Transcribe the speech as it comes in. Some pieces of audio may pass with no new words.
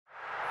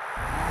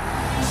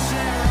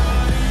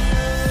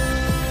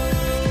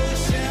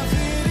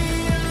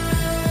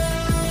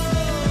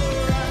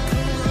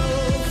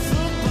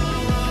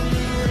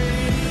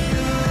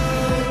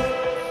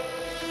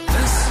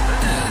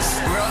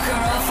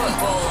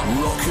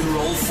Rock and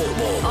Roll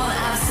Football on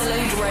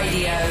Absolute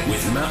Radio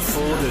with Matt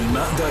Ford and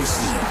Matt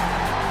Dyson.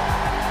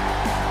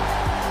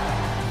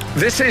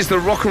 This is the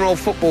Rock and Roll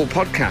Football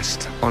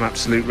podcast on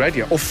Absolute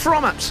Radio, or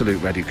from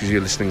Absolute Radio, because you're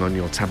listening on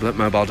your tablet,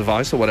 mobile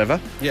device, or whatever.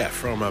 Yeah,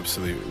 from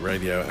Absolute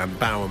Radio and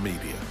Bauer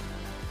Media.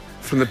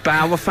 From the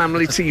Bauer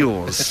family to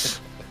yours.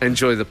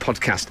 Enjoy the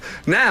podcast.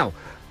 Now,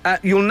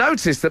 you'll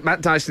notice that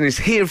Matt Dyson is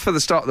here for the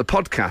start of the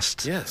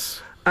podcast.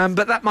 Yes.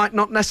 But that might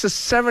not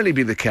necessarily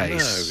be the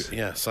case. No,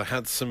 yes, I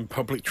had some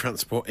public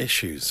transport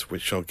issues,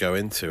 which I'll go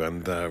into,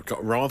 and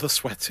got rather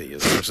sweaty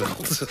as a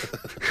result.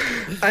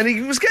 And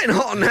he was getting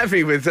hot and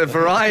heavy with a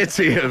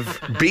variety of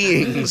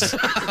beings.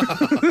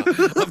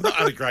 I've not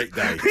had a great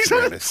day, to be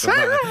honest.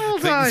 Terrible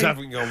day. Things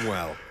haven't gone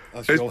well,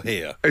 as you'll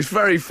hear. It's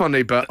very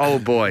funny, but oh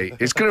boy,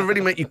 it's going to really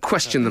make you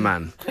question the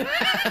man.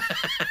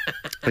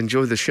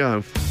 Enjoy the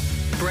show.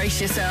 Brace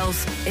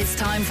yourselves. It's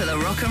time for the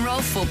Rock and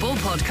Roll Football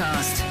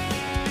podcast.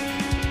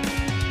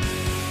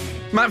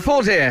 Matt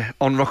Ford here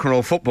on Rock and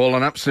Roll Football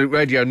on Absolute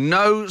Radio.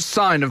 No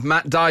sign of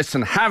Matt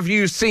Dyson. Have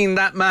you seen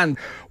that man?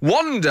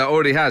 Wanda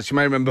already has. You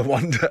may remember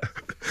Wanda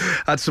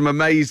had some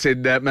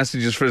amazing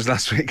messages for us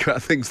last week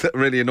about things that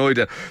really annoyed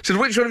her. Said,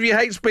 which one of you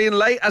hates being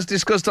late, as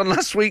discussed on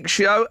last week's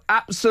show?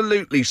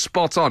 Absolutely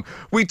spot on.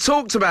 We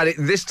talked about it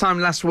this time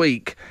last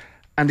week,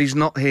 and he's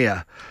not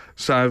here.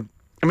 So,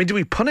 I mean, do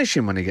we punish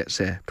him when he gets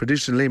here?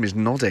 Producer Liam is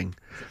nodding.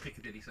 Is it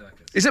Piccadilly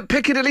Circus? Is it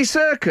Piccadilly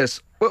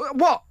Circus?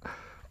 What?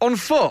 On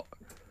foot?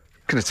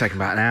 Going to take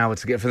about an hour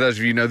to get. For those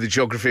of you who know the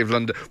geography of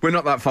London, we're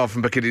not that far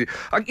from Piccadilly.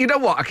 You know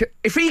what?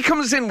 If he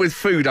comes in with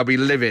food, I'll be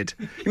livid.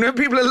 You know,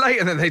 people are late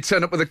and then they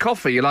turn up with a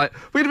coffee. You're like,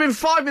 we'd have been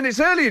 5 minutes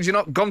earlier. Had you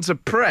not gone to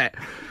Pret?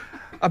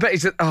 I bet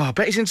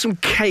he's in some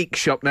cake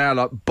shop now,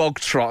 like bog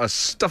trotter,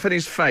 stuffing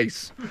his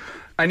face.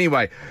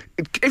 Anyway,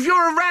 if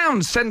you're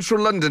around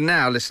central London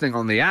now, listening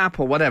on the app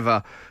or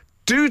whatever,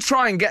 do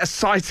try and get a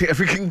sighting. If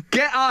we can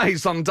get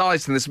eyes on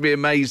Dyson, this would be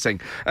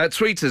amazing.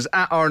 Tweet us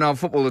at RNL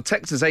Football or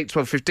text us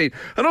 81215.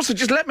 And also,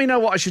 just let me know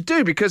what I should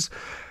do, because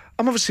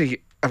I'm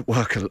obviously at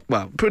work.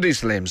 Well,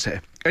 producer Liam's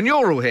here, and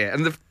you're all here,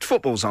 and the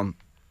football's on.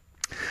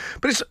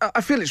 But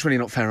I feel it's really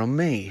not fair on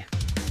me.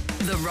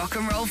 The Rock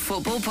and Roll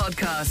Football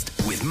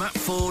podcast With Matt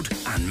Ford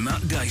and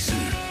Matt Dyson.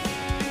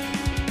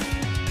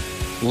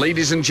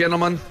 Ladies and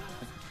gentlemen,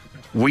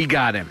 we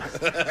got him.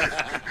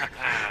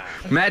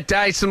 Matt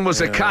Dyson was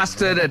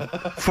accosted at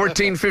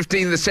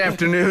 14:15 this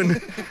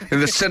afternoon in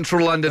the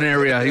central London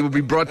area. He will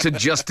be brought to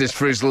justice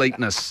for his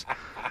lateness.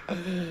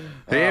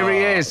 Here he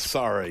is.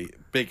 Sorry,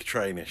 big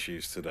train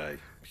issues today.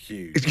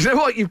 Huge. You know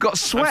what? You've got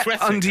sweat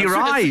under your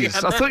eyes.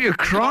 I thought you were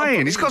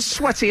crying. He's got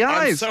sweaty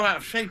I'm eyes. so out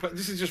of shape.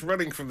 This is just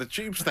running from the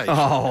tube station.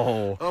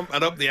 Oh.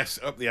 And up the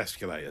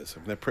escalators. I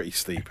mean, they're pretty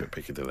steep at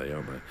Piccadilly,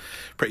 aren't they?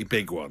 Pretty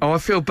big one. Oh, I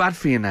feel bad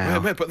for you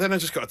now. Yeah, but then I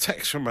just got a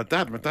text from my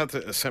dad. My dad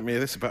sent me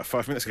this about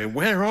 5 minutes ago.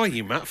 Where are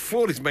you, Matt?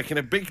 Ford is making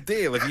a big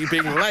deal of you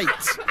being late.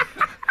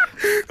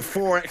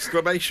 4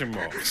 exclamation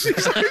marks.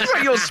 It's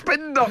like your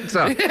spin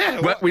doctor.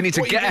 Yeah, we need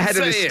to get ahead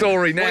of this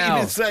story now. What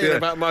you been saying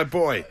about my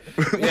boy?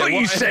 What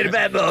you said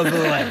about my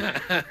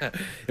boy?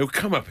 He'll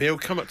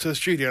come up to the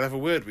studio and have a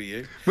word with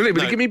you. Will he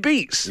give me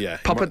beats? Yeah.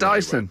 Papa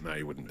Dyson. No,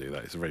 he wouldn't do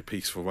that. He's a very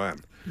peaceful man.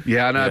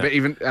 Yeah, I know, but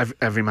even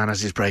every man has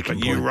his breaking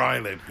But point. you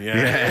riling.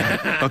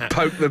 Yeah. I'll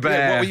poke the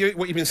bear. Yeah,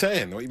 what you been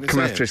saying?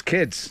 Come after his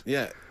kids.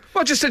 Yeah.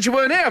 Well, I just said you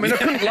weren't here. I mean, I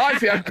couldn't lie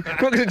for you. I'm not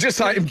going to just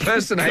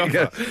impersonate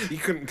you. You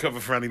couldn't cover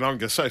for any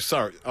longer. So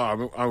sorry. I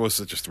was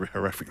just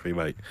horrifically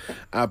late.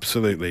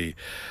 Absolutely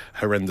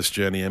horrendous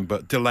journey in,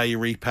 but delay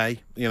repay.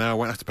 You know, I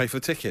won't have to pay for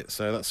the ticket,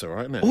 so that's all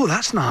right, isn't it? Oh,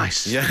 that's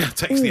nice. Yeah,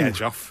 takes the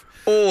edge off.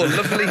 Oh,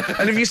 lovely.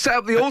 And have you set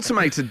up the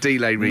automated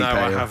delay repay? No,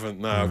 I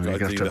haven't. No, I've got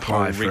to do the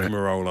whole for it.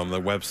 rigmarole on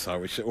the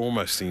website, which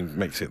almost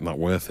makes it not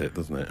worth it,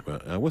 doesn't it?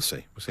 But we'll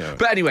see. We'll see how it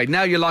But anyway,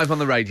 now you're live on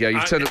the radio.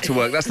 You've turned up to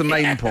work. That's the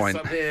main point.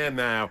 I'm here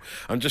now.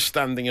 I'm just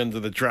standing under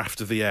the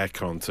draft of the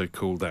aircon to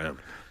cool down.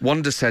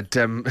 Wanda said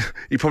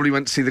you probably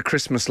went to see the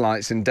Christmas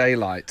lights in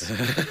daylight.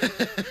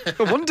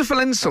 A wonderful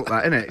insult,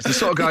 that, isn't it? It's the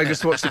sort of guy who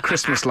goes to watch the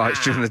Christmas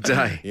lights during the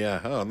day.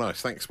 Yeah. Oh,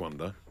 nice. Thanks,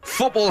 Wanda.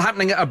 Football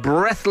happening at a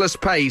breathless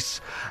pace.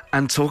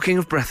 And talking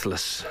of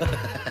breathless.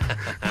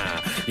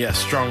 Yeah,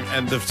 strong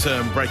end of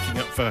term breaking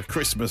up for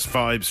Christmas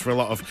vibes for a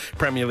lot of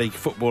Premier League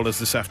footballers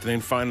this afternoon.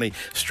 Finally,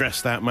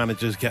 stressed out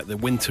managers get the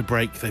winter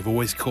break they've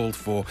always called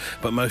for,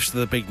 but most of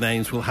the big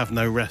names will have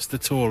no rest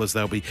at all as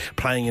they'll be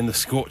playing in the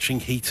scorching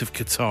heat of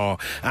Qatar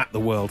at the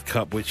World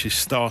Cup, which is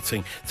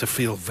starting to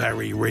feel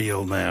very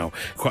real now.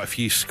 Quite a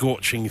few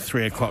scorching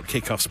 3 o'clock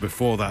kickoffs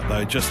before that,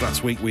 though. Just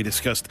last week we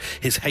discussed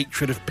his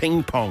hatred of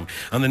ping pong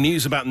and the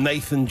news about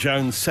Nathan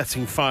Jones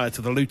setting fire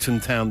to the Luton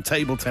Town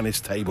table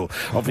tennis table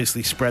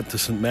obviously spread to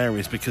some St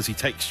Mary's because he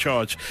takes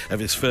charge of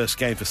his first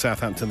game for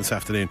Southampton this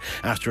afternoon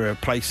after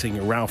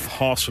replacing Ralph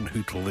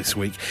Hasenhüttl this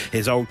week.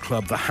 His old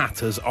club, the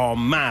Hatters, are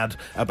mad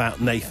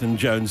about Nathan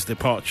Jones'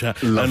 departure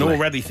and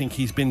already think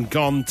he's been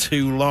gone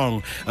too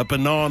long. A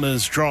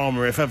bananas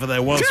drama, if ever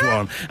there was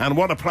one. And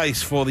what a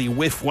place for the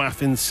Whiff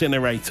Waff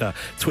Incinerator,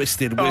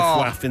 Twisted Whiff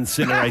Waff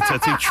Incinerator,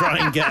 to try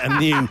and get a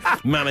new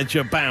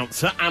manager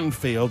bounce at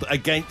Anfield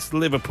against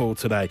Liverpool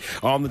today,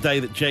 on the day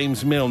that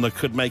James Milner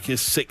could make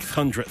his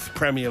 600th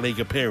Premier League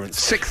appearance.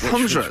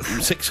 600th?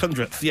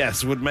 600th,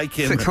 yes, would make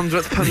him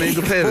 600th Premier League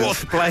appearance.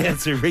 Fourth player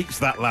to reach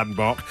that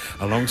landmark,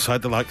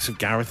 alongside the likes of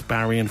Gareth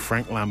Barry and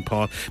Frank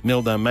Lampard.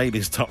 Milner made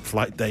his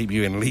top-flight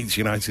debut in Leeds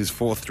United's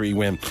 4-3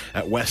 win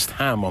at West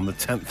Ham on the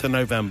 10th of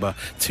November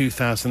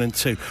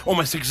 2002,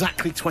 almost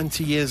exactly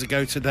 20 years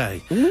ago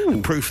today.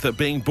 And proof that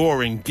being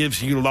boring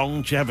gives you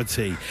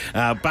longevity.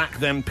 Back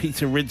then,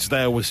 Peter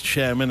Ridsdale was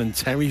chairman and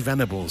Terry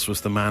Venables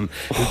was the man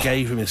who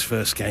gave him his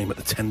first game at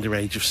the tender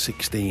age of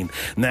 16.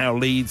 Now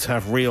Leeds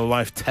have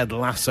real-life Ted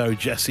Lasso,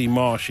 Jesse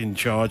Marsh in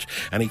charge,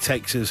 and he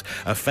takes his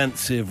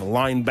offensive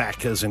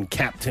linebackers and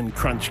Captain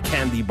Crunch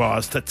candy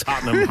bars to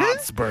Tottenham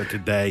Hotspur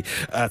today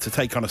to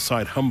take on a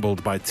side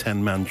humbled by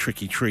 10-man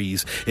Tricky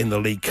Trees in the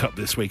League Cup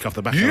this week off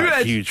the back of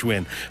that huge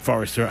win.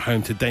 Forest are at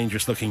home to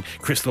dangerous-looking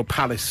Crystal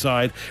Palace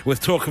side,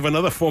 with talk of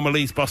another former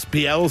Leeds boss,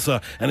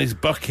 Bielsa, and his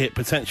bucket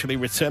potentially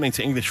returning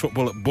to English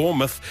football at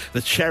Bournemouth.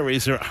 The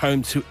Cherries are at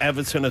home to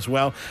Everton as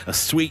well. A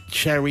sweet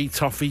cherry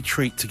toffee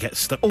treat to get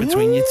stuck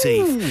between your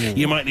teeth.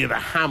 You might need a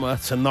hammer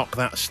to knock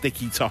that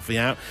sticky toffee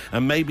out,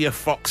 and maybe a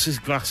Fox's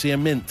Glacier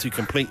Mint to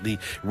complete the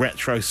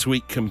retro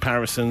sweet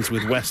comparisons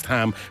with West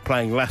Ham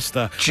playing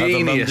Leicester at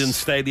the London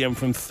Stadium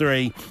from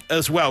 3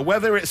 as well.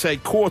 Whether it's a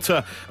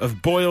quarter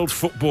of boiled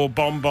football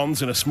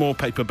bonbons in a small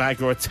paper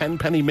bag or a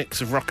 10-penny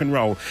mix of rock and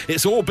roll,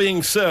 it's all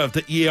being served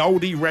at Ye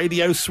Olde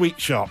Radio Sweet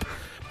Shop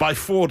by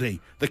Fordy,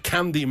 the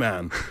Candy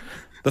Man.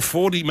 The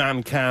Fordy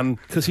Man can,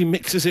 because he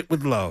mixes it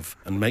with love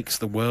and makes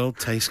the world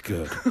taste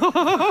good.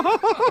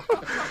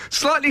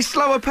 Slightly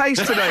slower pace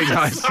today,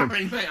 Dyson.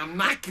 Sorry, mate, I'm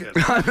knackered.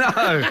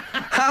 I know.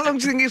 How long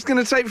do you think it's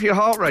going to take for your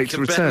heart rate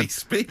to return? Barely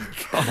speak.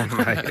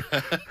 Oh,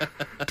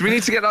 mate. Do we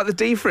need to get like the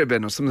defib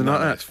in or something like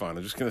that? No, it's fine.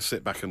 I'm just going to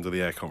sit back under the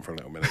aircon for a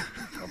little minute.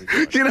 I'll be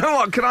fine. You know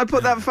what? Can I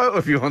put that photo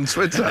of you on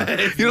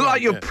Twitter? You look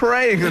like you're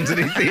praying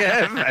underneath the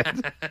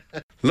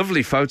air.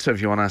 Lovely photo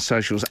of you on our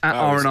socials at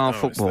R&R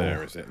Football. It's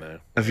there, is it now?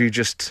 Have you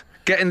just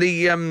getting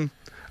the?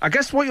 I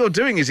guess what you're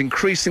doing is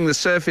increasing the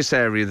surface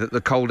area that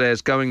the cold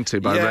air's going to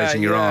by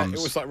raising your arms.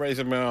 It was like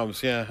raising my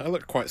arms. Yeah, I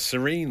look quite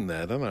serene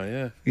there, don't I?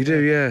 Yeah. You do,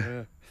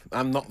 yeah.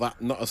 I'm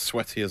not as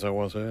sweaty as I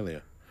was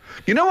earlier.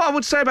 You know what I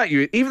would say about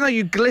you? Even though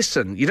you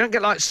glisten, you don't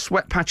get like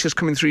sweat patches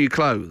coming through your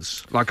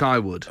clothes like I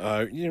would.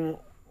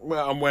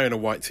 Well, I'm wearing a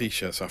white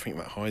T-shirt, so I think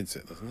that hides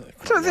it, doesn't it?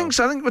 I don't think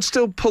so. I think it would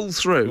still pull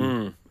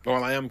through.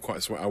 Well, I am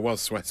quite I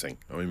was sweating.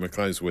 I mean, my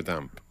clothes were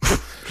damp.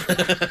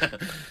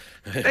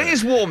 It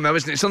is warm though,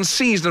 isn't it? It's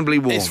unseasonably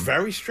warm. It's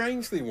very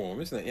strangely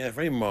warm, isn't it? Yeah,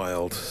 very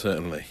mild,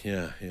 certainly.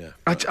 Yeah.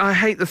 I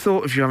hate the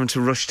thought of you having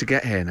to rush to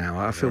get here now.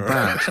 I feel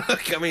bad.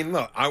 I mean,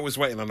 look, I was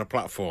waiting on a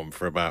platform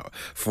for about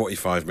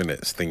 45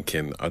 minutes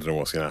thinking, I don't know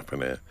what's going to happen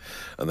here.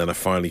 And then I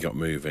finally got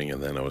moving,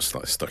 and then I was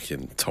like stuck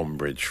in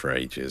Tonbridge for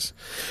ages.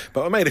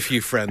 But I made a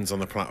few friends on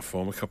the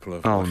platform, a couple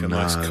of, a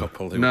nice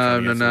couple who were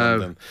trying to get to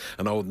London.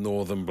 An old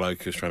northern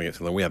bloke who was trying to get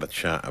to London. We had a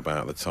chat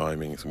about the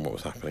timings and what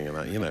was happening and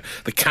that, you know,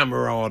 the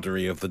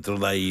camaraderie of the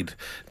delayed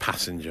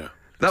passenger.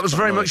 That was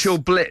very much your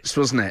blitz,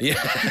 wasn't it?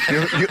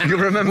 Yeah. You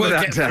remember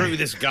that day? We'll get through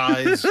this,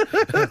 guys,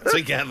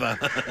 together.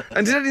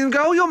 And did anyone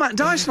go, oh, you're Matt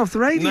Dyson off the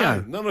radio?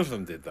 No, none of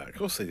them did that. Of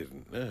course they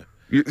didn't, yeah.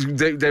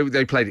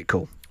 They played it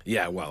cool.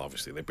 Yeah, well,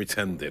 obviously, they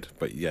pretended,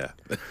 but yeah.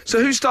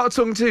 So who started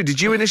talking to you? Did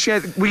you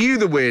initiate? Were you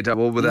the weirdo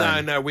or were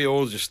they? No, we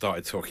all just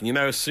started talking. You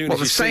know, as soon as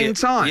the same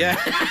time? Yeah.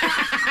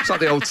 It's like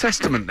the Old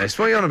Testament, this.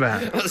 What are you on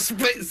about? A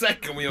split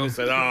second, we all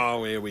said,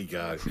 oh, here we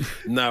go.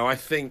 No, I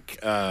think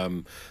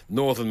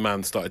Northern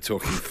Man started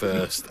talking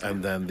first,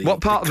 and then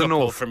what part of the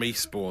north from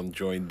Eastbourne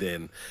joined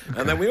in. Okay.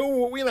 And then we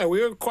all, you know,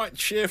 we were quite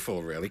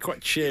cheerful, really, quite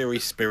cheery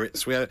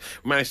spirits. We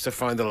managed to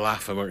find a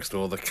laugh amongst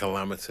all the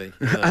calamity.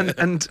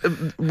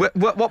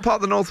 What part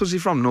of the north was he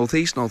from?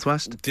 Northeast,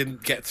 northwest?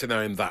 Didn't get to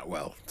know him that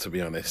well, to be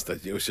honest.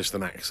 It was just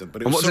an accent,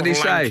 but it was sort what did of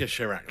he a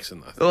Lancashire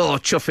accent. I think. Oh,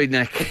 chuffy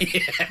neck.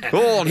 Yeah.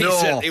 Oh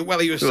no! He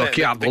was. I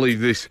can't believe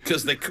this.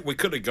 Because we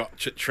could have got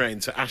train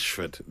to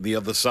Ashford, the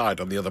other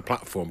side on the other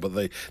platform, but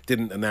they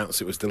didn't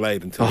announce it was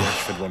delayed until the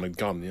Ashford one had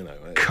gone. You know.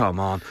 Come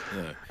on.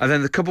 Yeah. And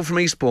then the couple from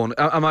Eastbourne.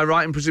 Am I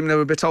right in presuming they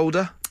were a bit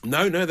older?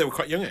 No, they were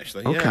quite young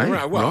actually. Okay. Yeah,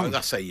 right. Well, right.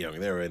 I say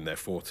young. They were in their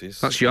 40s.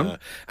 That's young.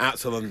 Out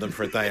to London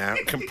for a day out,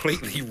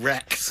 completely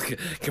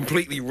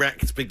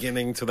wrecked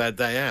beginning to their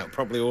day out.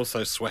 Probably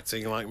also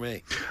sweating like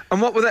me.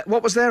 And what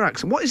was their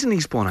accent? What is an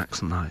Eastbourne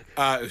accent like?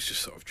 It was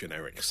just sort of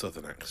generic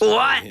Southern accent.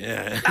 What?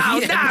 Yeah.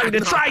 Oh no, the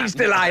train's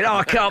delayed. Oh,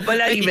 I can't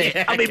believe it.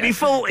 Yeah, I'm in my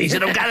 40s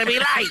and I'm going to be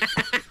late.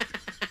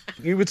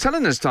 you were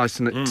telling us,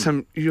 Dyson,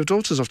 that your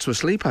daughter's off to a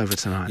sleepover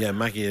tonight. Yeah,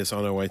 Maggie is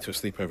on her way to a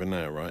sleepover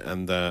now, right?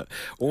 And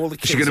all the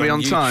kids she gonna be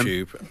on time?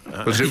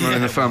 YouTube... Or is it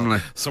running the family?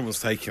 Someone's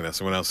taking her.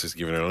 Someone else is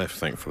giving her a lift,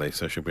 thankfully,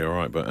 so she'll be all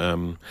right. But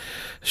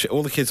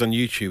all the kids on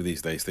YouTube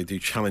these days, they do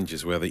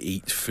challenges where they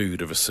eat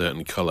food of a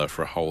certain colour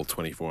for a whole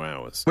 24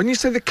 hours. When you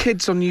say the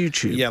kids on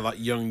YouTube... Yeah, like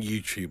young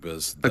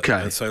YouTubers.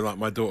 Okay. And so, like,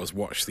 my daughters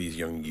watch these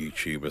young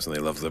YouTubers and they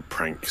love the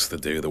pranks they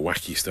do, the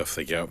wacky stuff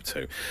they get up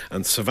to.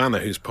 And Savannah,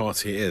 whose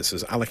party it is,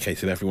 has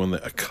allocated everyone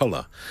a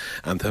colour.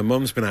 And her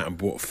mum's been out and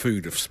bought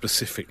food of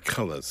specific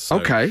colours. So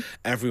Okay.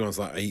 everyone's,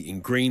 like, eating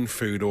green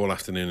food all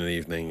afternoon and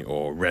evening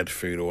or red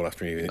food all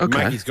afternoon and evening.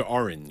 Okay. Maggie's got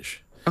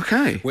orange.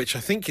 Okay. Which I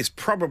think is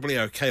probably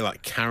okay,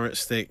 like carrot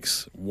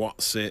sticks,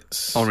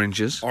 Whatsits.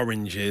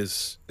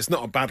 Oranges. It's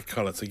not a bad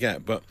colour to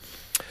get, but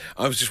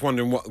I was just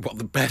wondering what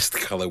the best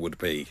colour would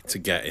be to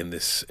get in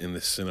this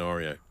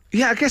scenario.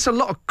 Yeah, I guess a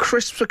lot of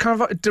crisps are kind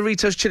of like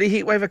Doritos Chili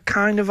Heatwave are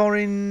kind of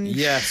orange.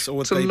 Yes, or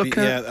would to they look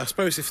be? at. Yeah, I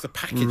suppose if the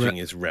packaging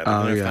is red,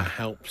 I don't know if that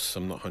helps.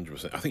 I'm not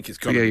 100%. I think it's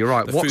got. Yeah, you're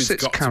right. The What's food's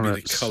its got carrots? to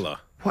be the colour.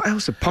 What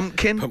else? A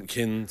pumpkin?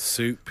 Pumpkin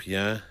soup,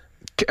 yeah.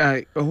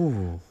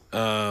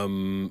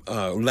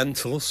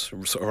 Lentils,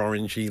 sort of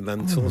orangey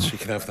lentils. You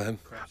can have them.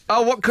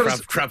 Oh, what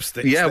colours? Crab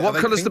sticks. Yeah, Are what they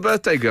colour's the pink?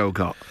 birthday girl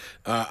got?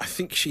 I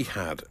think she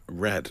had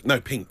red.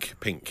 No, pink.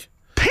 Pink?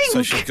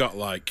 So she's got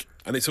like,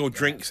 and it's all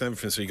drinks and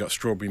everything. So you got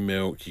strawberry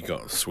milk, you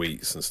got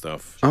sweets and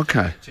stuff.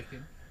 Okay.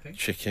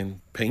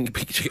 Chicken, pink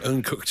chicken,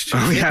 uncooked chicken.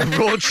 Oh, yeah,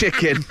 raw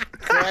chicken.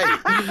 Great.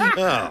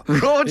 Oh.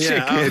 Raw Yeah,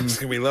 chicken. it's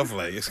going to be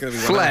lovely. It's going to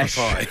be Flesh.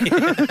 pie.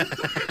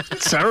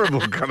 Terrible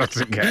colour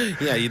to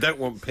get. Yeah, you don't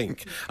want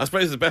pink. I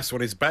suppose the best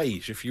one is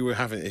beige. If it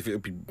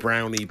would be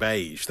browny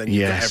beige, then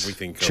you've got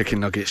everything covered.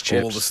 Chicken nuggets,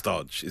 chips. All the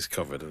stodge is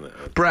covered, isn't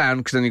it? Brown,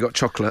 because then you got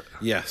chocolate.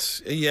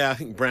 Yes. Yeah, I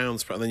think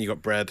brown's, and then you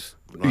got bread.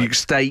 You got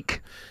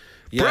steak.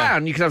 Yeah.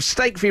 Brown, you can have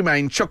steak for your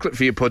main, chocolate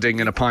for your pudding,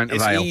 and a pint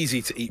It's of ale. easy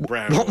to eat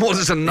brown. What more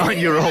does a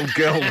 9-year-old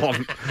girl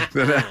want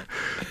than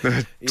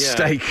a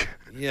steak?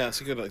 Yeah, it's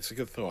a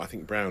good thought. I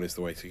think brown is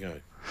the way to go.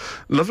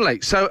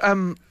 Lovely. So,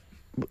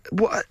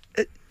 what?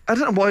 I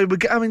don't know why we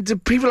get. I mean, do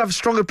people have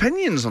strong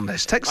opinions on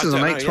this? Text us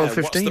on 8, 12,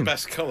 15. What's the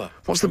best colour?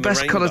 What's the from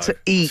best colour rainbow to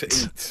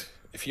eat?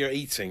 If you're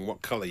eating,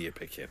 what colour are you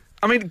picking?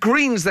 I mean,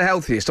 green's the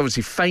healthiest,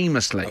 obviously,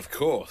 famously. Of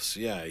course,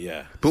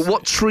 yeah. But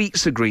what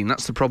treats are green?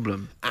 That's the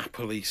problem.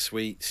 Appley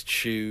sweets,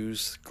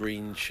 chews,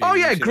 green chews. Oh,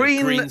 yeah, you know,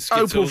 green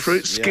Skittles. opal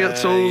fruit,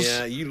 Skittles.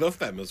 Yeah, you love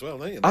them as well,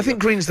 don't you? I think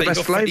green's the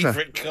best flavour.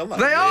 Favourite colour.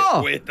 They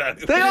are.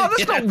 Weirdo. They are.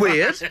 That's not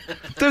weird.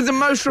 They're the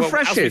most Well, as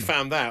refreshing. we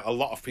found out, a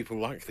lot of people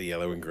like the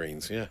yellow and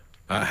greens, yeah.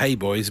 Hey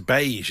boys,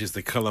 beige is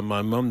the colour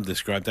my mum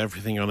described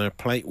everything on her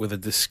plate with a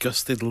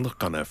disgusted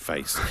look on her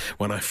face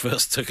when I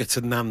first took her to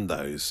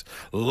Nando's.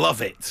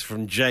 Love it,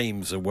 from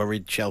James, a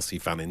worried Chelsea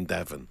fan in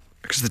Devon.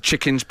 Because the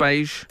chicken's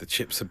beige. The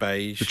chips are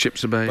beige.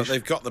 But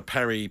they've got the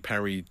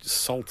peri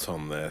salt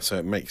on there, so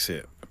it makes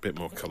it a bit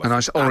more colourful. A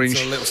nice orange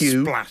Adds a little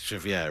hue. splash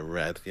of,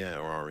 red, or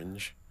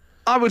orange.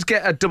 I would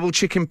get a double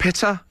chicken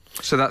pitta.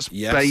 So that's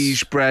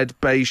beige bread,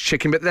 beige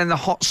chicken. But then the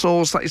hot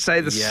sauce, like you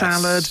say, the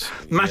salad.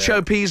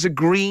 Macho peas are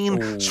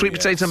green. Ooh, sweet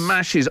potato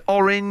mash is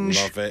orange.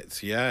 Love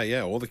it.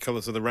 Yeah. All the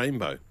colours of the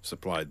rainbow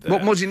supplied there.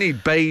 What more do you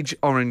need? Beige,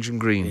 orange and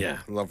green. Yeah,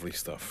 lovely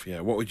stuff. Yeah.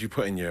 What would you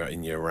put in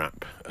your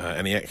wrap?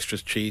 Any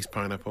extras? Cheese,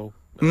 pineapple?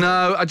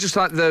 No, I just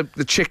like the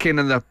chicken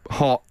and the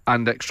hot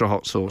and extra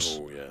hot sauce.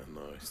 Oh, yeah.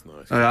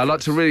 Nice. I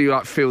like to really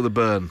feel the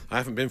burn. I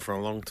haven't been for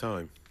a long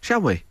time. Shall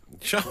we?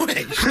 Shall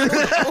we?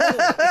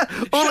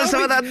 All of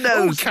some of that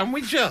nose. Oh, can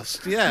we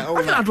just? Yeah. I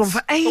haven't had one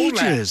for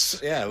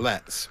ages.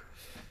 Let's.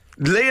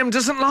 Liam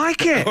doesn't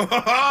like it.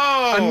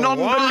 Oh, A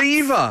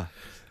non-believer.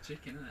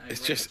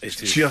 It's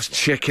just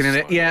Chicken in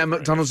it. Yeah,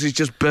 McDonald's is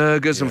just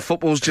burgers and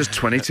football's just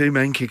 22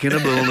 men kicking a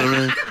ball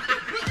around.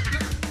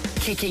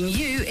 Kicking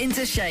you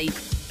into shape.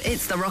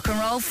 It's the Rock and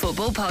Roll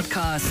Football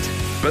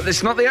Podcast. But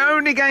it's not the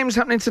only games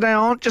happening today,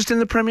 aren't just in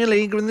the Premier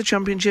League or in the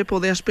Championship or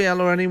the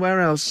SPL or anywhere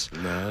else.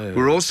 No.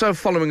 We're also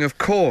following, of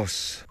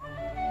course,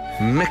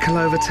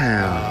 Mickle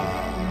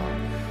Town.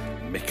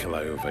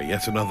 Mickletown,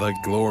 yet another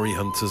Glory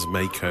Hunters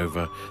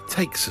makeover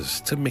takes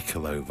us to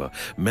Mickletown.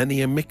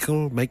 Many a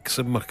mickle makes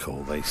a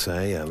muckle, they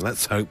say, and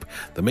let's hope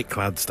the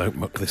Micklads don't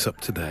muck this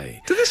up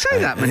today. Do they say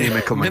that? Many a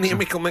mickle Many makes a a...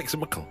 mickle makes a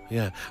muckle,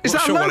 yeah. Is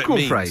Not that sure a what it local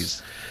means.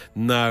 phrase?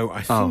 No,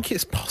 I think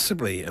it's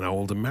possibly an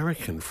old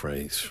American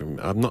phrase.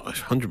 I'm not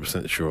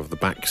 100% sure of the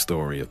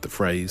backstory of the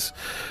phrase,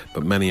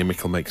 but many a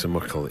mickle makes a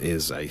muckle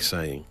is a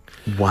saying.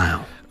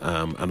 Wow.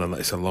 And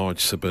it's a large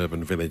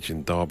suburban village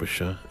in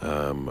Derbyshire,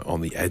 on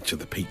the edge of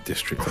the Peak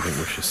District, I think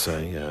we should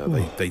say.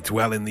 They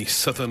dwell in the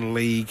Southern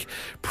League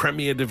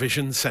Premier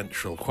Division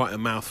Central. Quite a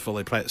mouthful.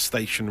 They play at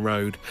Station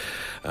Road.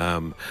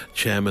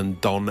 Chairman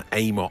Don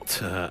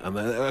Amott. And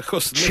of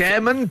course...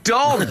 Chairman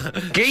Don!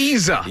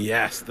 Geezer!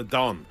 Yes, the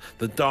Don.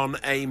 The Don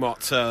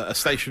Amott,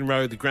 Station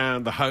Road, the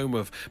ground, the home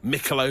of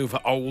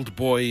Mickletown Old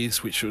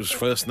Boys, which was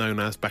first known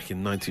as back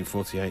in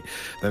 1948.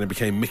 Then it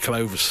became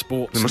Mickletown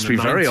Sports. They must in be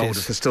the very 90s. old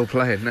if they're still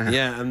playing. in now.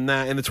 Yeah, and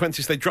in the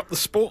 20s they dropped the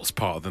sports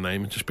part of the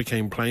name and just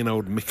became plain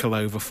old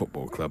Mickleover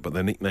Football Club, but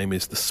their nickname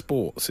is the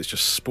Sports. It's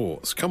just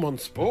Sports. Come on,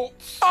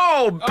 Sports.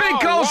 Oh, big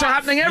goals what? are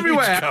happening Huge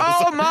everywhere. goals.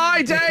 Oh,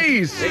 my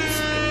days.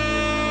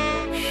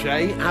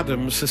 Shay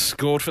Adams has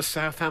scored for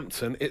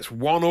Southampton. It's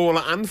 1-1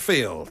 at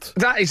Anfield.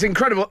 That is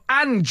incredible.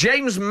 And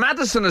James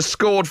Maddison has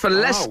scored for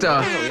Leicester. Oh,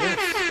 wow, yes.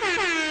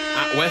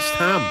 At West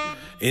Ham.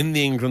 In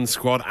the England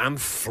squad and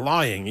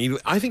flying.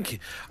 I think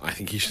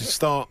he should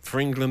start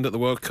for England at the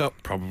World Cup.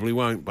 Probably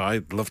won't, but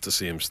I'd love to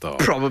see him start.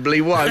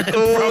 Probably won't.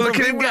 Oh, look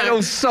at him get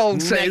all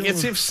salty.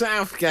 Negative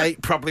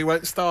Southgate. Probably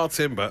won't start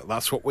him, but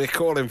that's what we're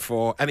calling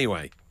for.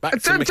 Anyway,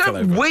 back to Mickleover.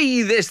 Don't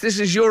we this.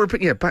 This is your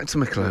opinion. Yeah, back to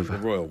The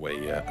Mickleover. royal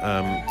we,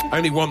 yeah.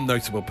 Only one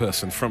notable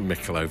person from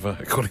Mickleover,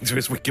 according to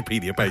his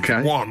Wikipedia page.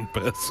 Okay. One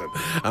person.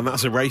 And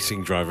that's a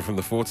racing driver from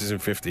the 40s and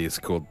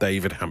 50s called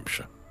David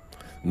Hampshire.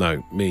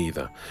 No, me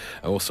either.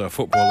 Also a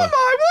footballer.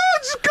 Oh, my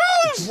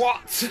words, goals!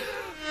 What?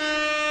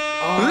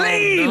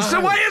 Leeds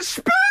no. away at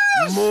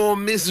Spurs! More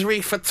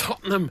misery for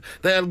Tottenham.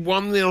 They're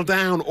 1-0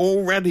 down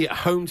already at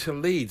home to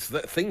Leeds.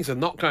 Things are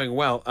not going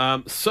well.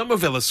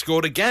 Somerville has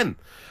scored again.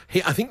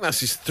 I think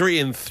that's his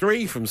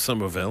 3-3 from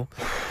Somerville.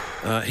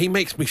 He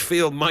makes me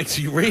feel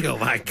mighty real,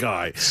 that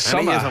guy.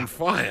 Summer and he is on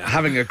fire.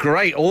 having a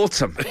great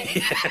autumn.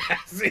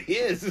 Yes, he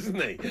is, isn't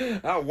he?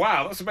 Oh,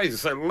 wow, that's amazing.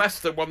 So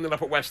Leicester 1-0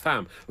 up at West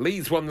Ham,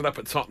 Leeds 1-0 up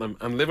at Tottenham,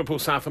 and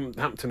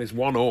Liverpool-Southampton is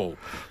 1-1.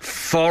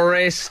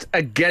 Forest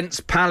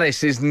against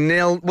Palace is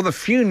 0. Well, the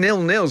few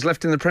 0-0s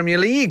left in the Premier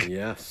League.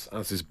 Yes,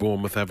 as is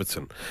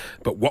Bournemouth-Everton.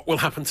 But what will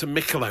happen to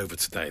Mickleover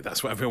today?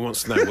 That's what everyone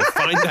wants to know. We'll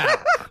find out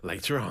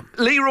later on.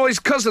 Leroy's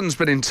cousin's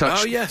been in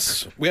touch. Oh,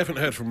 yes. We haven't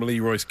heard from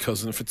Leroy's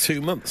cousin for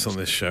 2 months on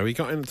this show. He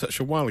got in touch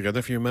a while ago. I don't know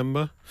if you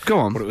remember. Go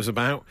on. What it was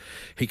about.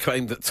 He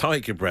claimed that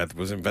tiger bread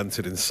was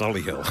invented in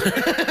Solihull.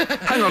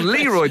 Hang on,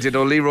 Leroy did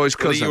or Leroy's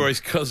cousin?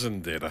 Leroy's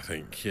cousin did, I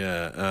think,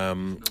 yeah.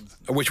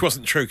 Which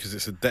wasn't true because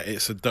it's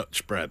a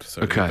Dutch bread,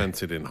 so it was Okay.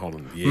 invented in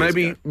Holland years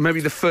ago. Maybe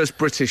the first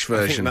British I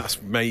think version.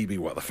 that's maybe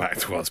what the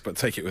fact was, but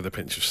take it with a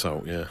pinch of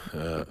salt, yeah.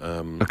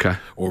 Okay.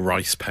 Or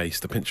rice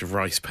paste, a pinch of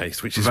rice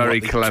paste, which is Very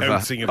what the clever.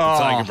 coating of the Oh.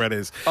 tiger bread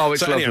is. Oh,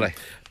 it's So anyway, lovely.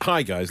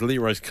 hi guys,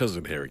 Leroy's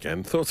cousin here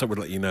again. Thought I would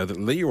let you know that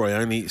Leroy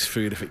only eats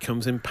food if it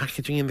comes in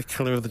packaging in the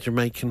colour of the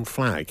Jamaican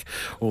flag,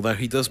 although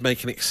he does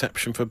make an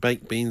exception for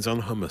baked beans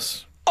on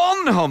hummus.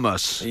 On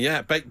hummus.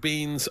 Yeah, baked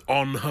beans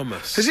on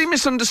hummus. Has he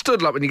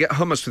misunderstood, like when you get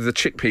hummus with the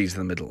chickpeas in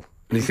the middle,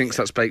 and he thinks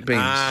that's baked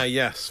beans? Ah,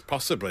 yes,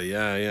 possibly,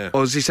 yeah.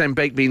 Or is he saying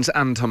baked beans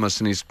and hummus,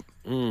 and he's...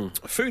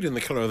 Food in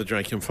the colour of the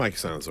Jamaican flag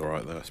sounds all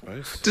right, though, I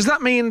suppose. Does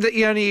that mean that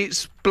he only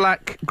eats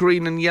black,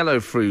 green and yellow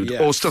food? Yes.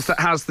 Or stuff that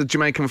has the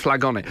Jamaican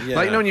flag on it? Yeah.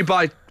 Like, you know when you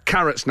buy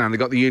carrots now, they've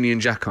got the Union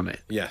Jack on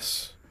it?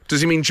 Yes. Does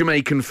he mean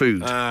Jamaican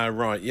food?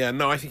 Right, yeah.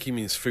 No, I think he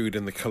means food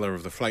in the colour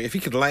of the flag. If he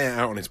could lay it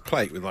out on his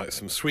plate with, like,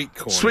 some sweet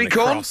corn. Sweet and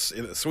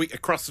corn? a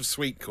cross of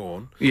sweet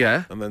corn.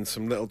 Yeah. And then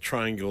some little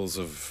triangles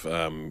of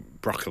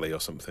broccoli or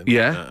something.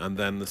 Yeah. And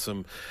then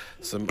some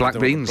Black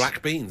beans.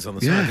 Black beans on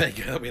the Yeah. side. There you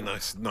go. That'd be a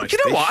nice Do you know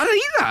dish. what? I'd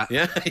eat that.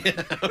 Yeah,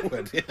 I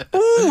would, yeah.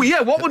 Oh, yeah.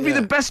 What would be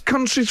Yeah. the best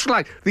country's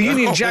flag? The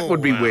Union Jack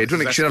would be wow, weird,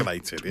 wouldn't it? it's 'Cause you'd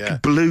have- escalated, yeah.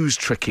 Blue's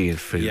tricky in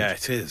food. Yeah,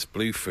 it is.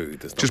 Blue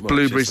food. There's not Just much,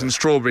 blueberries is and there?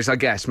 strawberries, I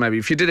guess. Maybe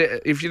if you did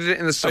it in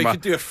the Oh, summer you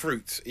could do a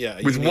fruit, yeah.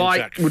 a with Union white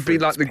Jack would be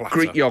fruit like the platter.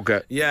 Greek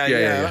yogurt. Yeah.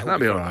 That'd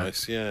be all quite right.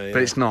 nice. Yeah.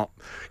 But it's not.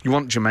 You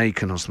want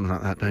Jamaican or something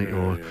like that, don't you?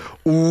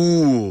 Or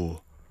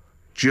ooh,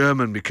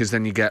 German, because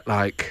then you get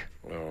like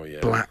Oh yeah.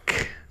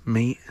 black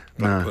meat.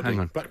 Black no, pudding. hang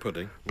on. Black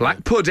pudding.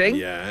 Black pudding.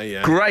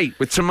 Yeah. Great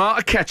with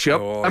tomato ketchup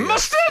Oh, and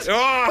yes. mustard.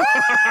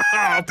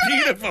 Oh,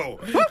 beautiful.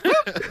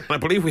 I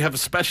believe we have a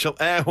special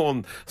air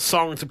horn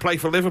song to play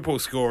for Liverpool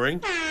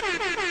scoring.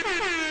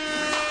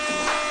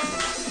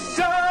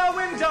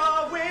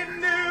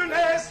 Darwin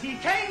Núñez, he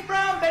came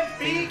from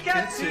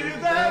Benfica to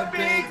the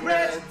Big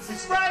Reds.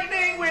 It's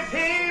frightening with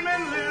him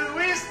and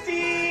Luis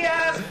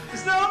Diaz.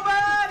 There's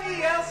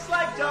nobody else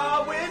like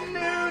Darwin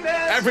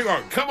Núñez.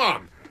 Everyone, come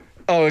on.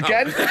 Oh,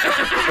 again?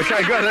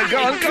 Okay, go on.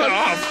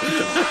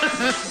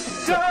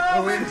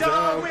 Darwin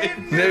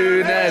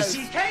Núñez.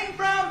 he came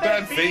from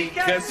Benfica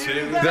Benfica to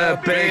to The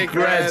the Big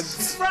Reds.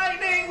 It's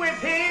frightening with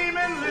him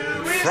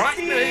and Luis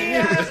Frightening.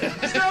 Diaz.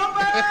 There's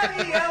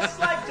nobody else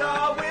like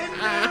Darwin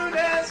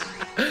Núñez.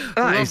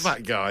 Love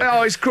that guy.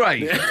 Oh, it's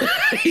great.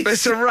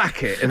 It's a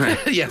racket, isn't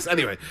it? Yes,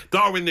 anyway,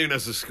 Darwin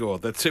Núñez has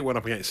scored. They're 2-1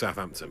 up against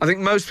Southampton. I think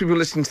most people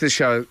listening to this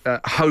show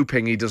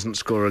hoping he doesn't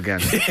score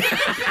again.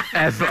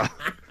 Ever.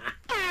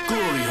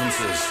 Glory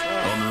Hunters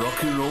on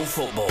Rock and Roll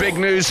Football. Big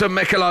news from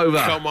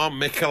Mickleover. Come on,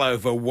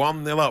 Mickleover,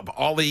 1-0 up.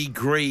 Ollie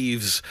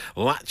Greaves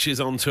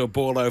latches onto a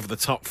ball over the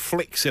top,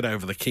 flicks it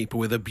over the keeper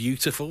with a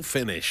beautiful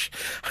finish.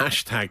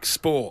 Hashtag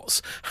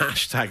sports,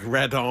 hashtag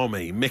Red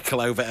Army.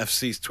 Mickleover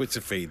FC's Twitter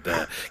feed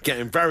there.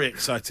 Getting very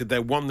excited.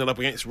 They're 1-0 up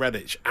against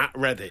Redditch, at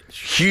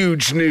Redditch.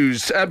 Huge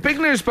news. Big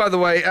news, by the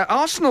way.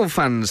 Arsenal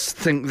fans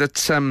think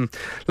that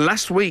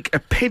last week a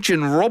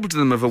pigeon robbed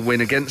them of a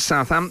win against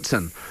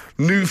Southampton.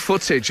 New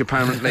footage,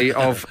 apparently,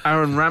 of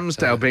Aaron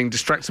Ramsdale being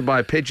distracted by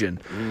a pigeon.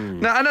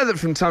 Now, I know that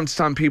from time to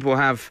time people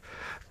have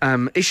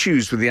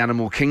issues with the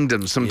animal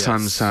kingdom.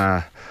 Sometimes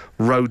Yes.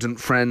 rodent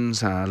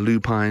friends,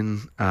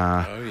 lupine,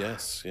 Oh,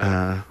 yes.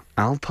 Yeah.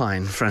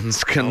 alpine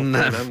friends can...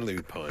 Alpine and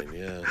lupine,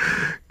 yeah.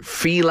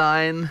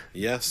 feline,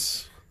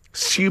 Yes.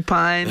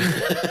 supine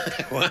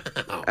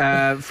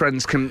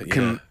friends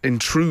can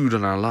intrude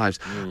on our lives.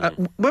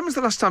 When was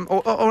the last time,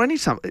 or any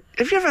time,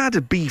 have you ever had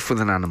a beef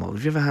with an animal?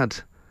 Have you ever had...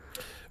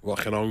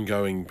 Like an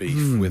ongoing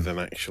beef with an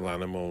actual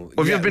animal.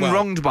 Or have you Yeah, ever been well,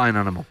 wronged by an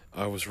animal?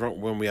 I was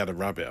wrong when we had a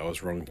rabbit. I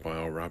was wronged by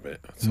our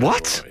rabbit. I'll tell you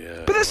What?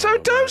 yeah. But they're so Oh,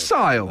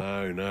 docile.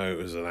 No, it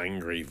was an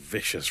angry,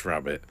 vicious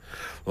rabbit,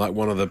 like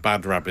one of the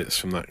bad rabbits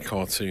from that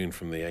cartoon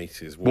from the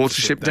 80s.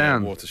 Watership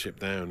Down. Watership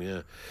Down,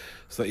 yeah.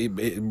 So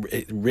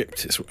it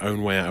ripped its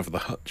own way out of the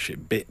hutch.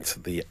 It bit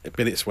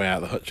its way out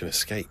of the hutch and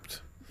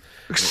escaped.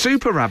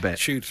 Super rabbit.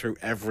 Chewed through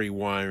every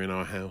wire in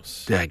our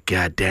house. That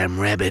goddamn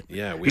rabbit.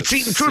 Yeah, we It's had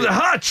eating through the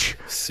hutch.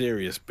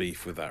 Serious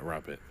beef with that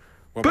rabbit.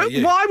 What But about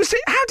you? why was it?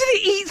 How did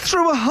it eat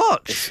through a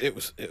hutch? It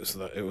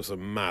was a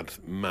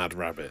mad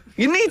rabbit.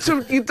 You need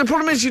to. The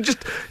problem is,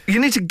 you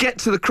need to get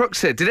to the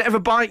crux here. Did it ever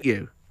bite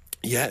you?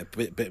 Yeah,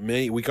 bit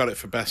me. We got it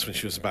for Bess when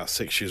she was about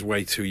 6. She was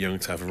way too young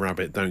to have a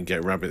rabbit. Don't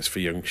get rabbits for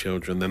young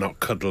children. They're not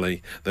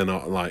cuddly. They're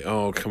not like,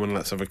 oh, come on,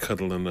 let's have a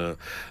cuddle and a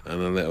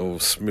little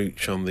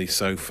smooch on the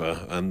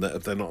sofa. And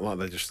they're not like,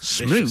 they're just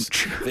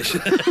Smooch?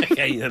 Vicious.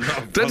 Yeah, you're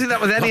not, Don't do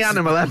that with any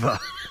animal ever.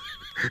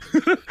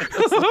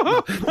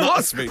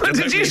 What? Smooch. When I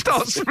did don't you mean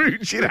start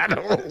smooching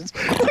animals?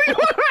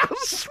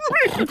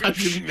 Smooch. I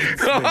didn't mean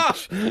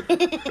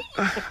smooch.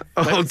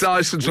 Oh,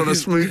 Dyson's trying to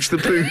smooch the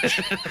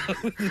pooch.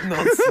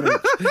 Not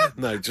smooch.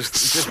 No,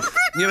 just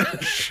you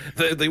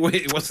know, the way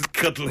it wasn't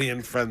cuddly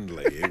and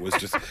friendly. It was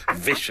just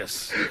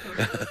vicious.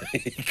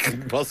 You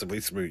couldn't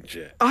possibly smooch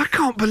it. I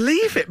can't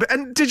believe it.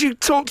 And did you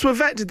talk to a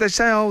vet? Did they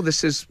say, oh,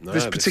 this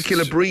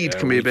particular breed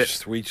can be a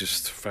bit... We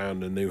just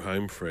found a new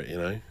home for it, you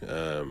know.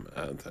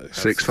 And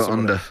 6 foot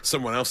under.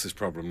 Someone else's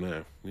problem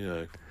now, you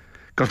know.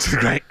 Gone to the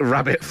great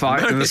rabbit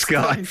fight in the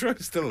sky. I'm sure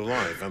it's still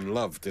alive and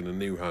loved in a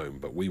new home,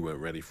 but we weren't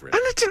ready for it.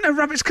 And I didn't know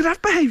rabbits could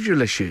have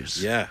behavioural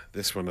issues. Yeah,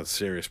 this one had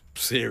serious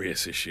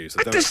issues.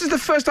 This is the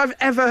first I've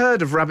ever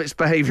heard of rabbits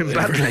behaving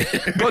badly.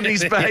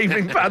 Bunnies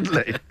behaving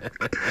badly.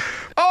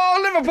 Oh,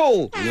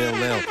 Liverpool!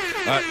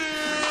 0-0.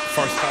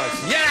 Forest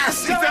Palace.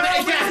 Yes! He's done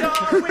it again!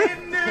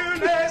 Darwin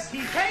Núñez, he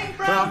came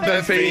from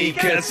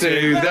Benfica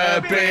to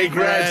the Big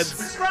Reds.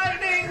 It's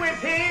frightening with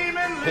him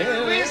and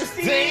Luis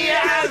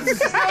Diaz.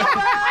 There's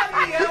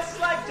nobody else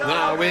like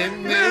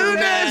Darwin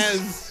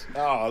Núñez. Oh,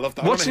 I love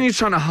that. Watching you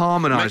trying to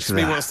harmonise Makes to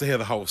me that. wants to hear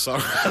the whole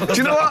song. Do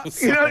you know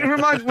what? You know, it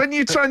reminds when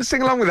you try and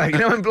sing along with that. You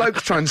know when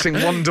blokes try and sing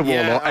Wonderwall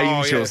Yeah, or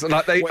Angels, yeah.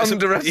 like they Well, it's a-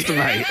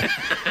 underestimate.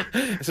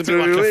 It's a bit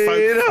like a Through folk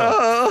it club. all.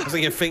 I was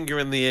thinking Finger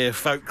in the Ear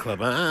Folk Club.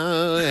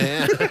 Oh,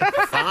 yeah.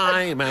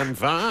 Fine, man,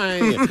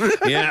 fine.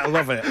 Yeah, I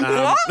love it.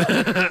 What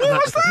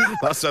was that?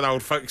 That's an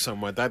old folk song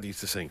my dad used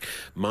to sing.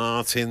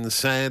 Martin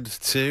said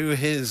to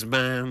his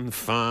man,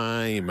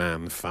 fine,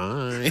 man,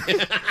 fine.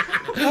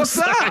 What's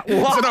that?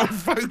 It's What? an old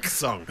folk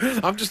song.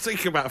 I'm just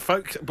thinking about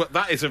folk, but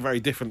that is a very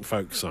different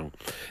folk song.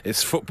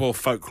 It's football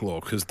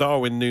folklore because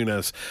Darwin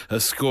Núñez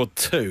has scored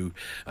 2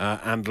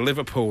 and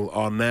Liverpool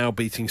are now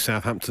beating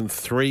Southampton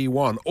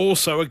 3-1.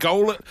 Also a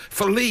goal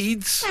for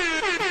Leeds.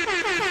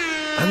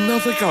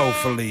 Another goal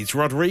for Leeds.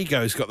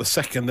 Rodrigo's got the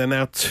second. They're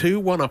now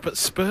 2-1 up at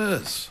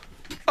Spurs.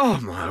 Oh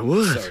my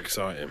word! So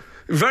exciting.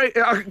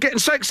 Getting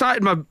so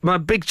excited, my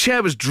big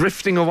chair was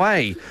drifting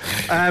away.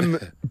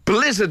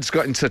 Blizzard's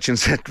got in touch and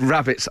said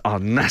rabbits are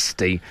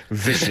nasty,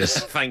 vicious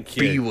Thank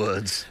you. B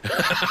words.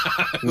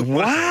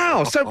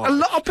 Wow! So a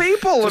lot of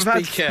people Just have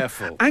be had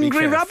careful. angry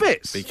Be careful.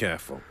 rabbits. Be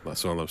careful.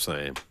 That's all I'm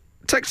saying.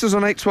 Text us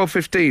on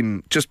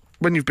 81215, just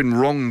when you've been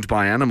wronged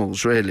by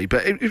animals, really.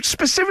 But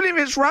specifically if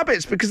it's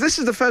rabbits, because this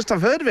is the first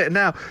I've heard of it. And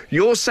now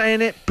you're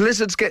saying it,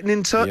 Blizzard's getting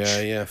in touch.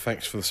 Yeah.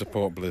 Thanks for the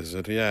support,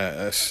 Blizzard.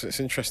 Yeah, it's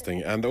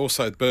interesting, and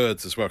also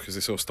birds as well, because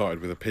this all started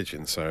with a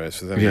pigeon. So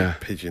if there's any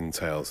pigeon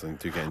tails, then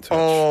do get in touch.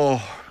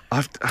 Oh,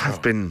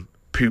 I've been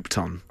pooped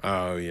on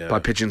Oh, yeah. by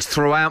pigeons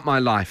throughout my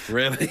life.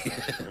 Really?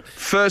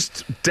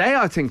 First day,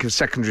 I think, of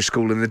secondary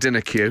school in the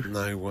dinner queue.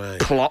 No way.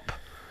 Plop.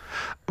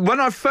 When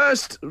I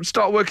first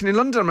started working in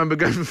London, I remember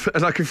going,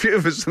 like a few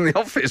of us in the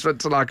office went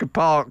to like a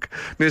park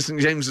near St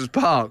James's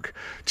Park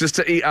just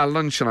to eat our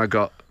lunch, and I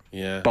got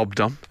bobbed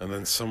on. And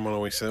then someone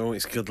always said, "Oh,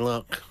 it's good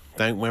luck.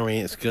 Don't worry,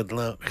 it's good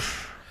luck."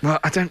 Well,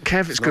 I don't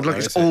care if it's good not luck,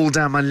 though, it's is it? all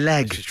down my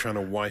leg. She's trying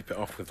to wipe it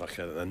off with like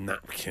a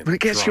napkin. When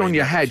it gets you dry on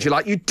your head, napkin. you're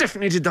like, you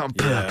definitely did that on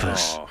Yeah,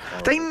 purpose. oh,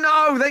 They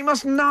know, they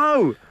must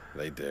know.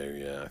 They do,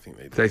 yeah. I think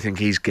they do. They think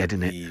he's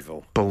getting it.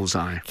 Evil.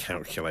 Bullseye.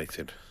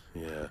 Calculated.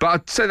 Yeah. But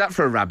I'd say that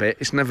for a rabbit,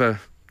 it's never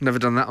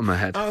done that on my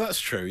head. Oh, that's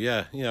true.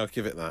 Yeah. I'll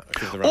give it that.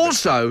 I'll give the rabbit.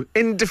 Also,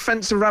 in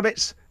defence of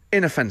rabbits,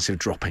 inoffensive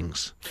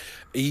droppings.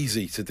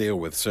 Easy to deal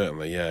with,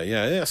 certainly.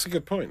 Yeah. That's a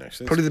good point,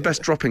 actually. Probably the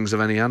best droppings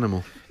of any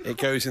animal. It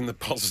goes in the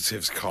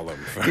positives column.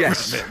 For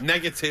Yes.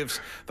 Negatives,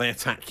 they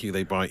attack you,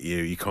 they bite you,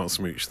 you can't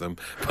smooch them.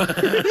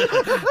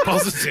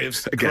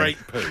 Positives, Again. great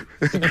poo.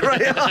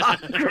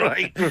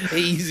 Great.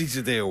 Easy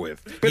to deal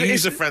with. But it's-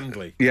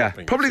 User-friendly. Yeah,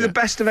 toppings, probably the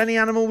best of any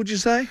animal, would you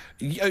say?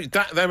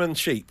 Them and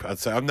sheep, I'd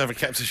say. I've never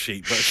kept a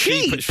sheep, but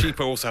Sheep? sheep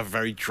also have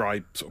very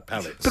dry sort of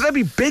pellets. But they'd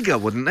be bigger,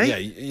 wouldn't they?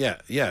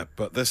 Yeah,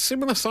 but they're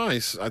similar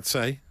size, I'd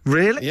say.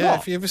 Really? Yeah, What?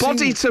 have you ever Body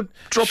seen to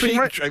dropping?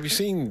 have you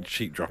seen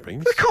sheep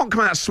droppings? They can't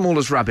come out as small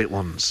as rabbit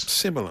ones.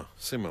 Similar.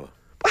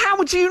 How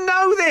would you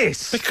know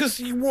this? Because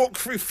you walk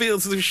through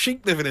fields with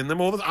sheep living in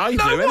them all the time. I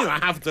No, do, what? anyway.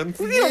 I have done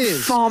for You're not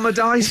years. Farmer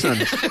Dyson.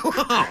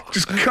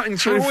 Just cutting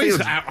through Always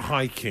fields. out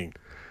hiking.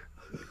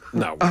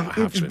 No, I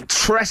haven't.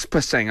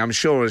 Trespassing, I'm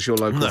sure, as your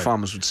local No.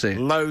 farmers would see.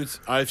 Loads.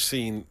 I've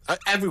seen.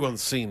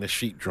 Everyone's seen a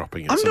sheep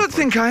dropping. I don't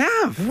think I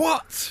have.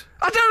 What?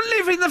 I don't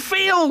live in the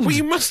field. Well,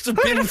 you must have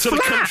I live in been a to the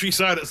flat.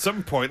 countryside at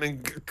some point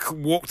and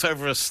walked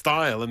over a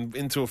stile and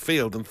into a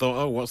field and thought,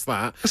 "Oh, what's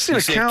that?" I've seen You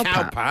a see cow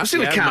pat. I've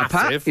seen a cow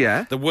pat, massive.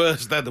 yeah. The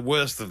worst. They're the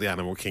worst of the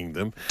animal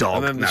kingdom. Dog.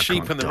 And then the No, sheep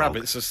come on, and the dog.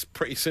 rabbits are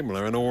pretty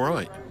similar and all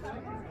right.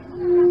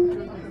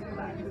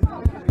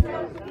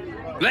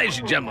 Ladies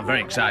and gentlemen,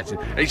 very excited.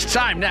 It's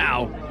time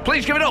now.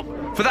 Please give it up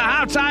for the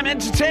halftime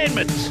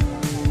entertainment.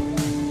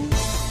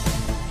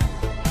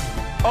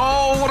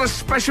 Oh, what a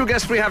special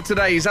guest we have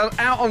today. He's out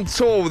on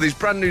tour with his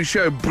brand new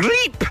show,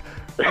 Bleep.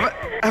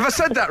 Have I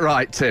said that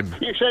right, Tim?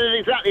 You said it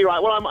exactly right.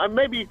 Well,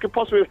 maybe you could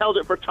possibly have held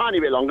it for a tiny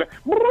bit longer.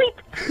 Bleep.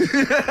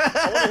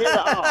 I want to hear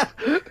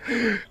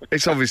that.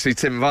 It's obviously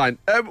Tim Vine.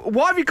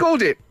 Why have you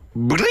called it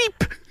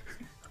Bleep?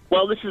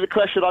 Well, this is a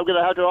question I'm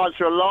going to have to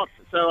answer a lot,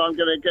 so I'm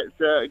going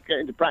to get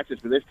into practice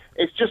with this.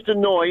 It's just a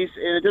noise,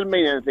 and it doesn't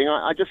mean anything.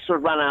 I just sort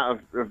of ran out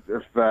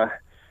of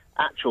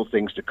actual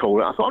things to call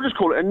it. I thought I'll just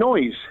call it a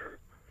noise.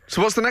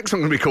 So what's the next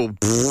one going to be called?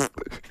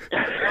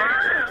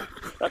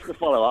 That's the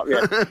follow-up,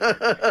 yeah.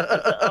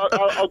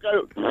 I'll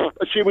go,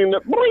 assuming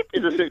that bleep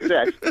is a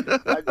success, and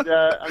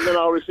then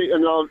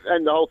I'll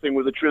end the whole thing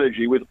with a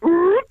trilogy with.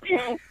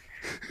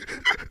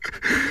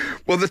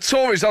 Well, the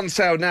tour is on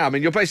sale now. I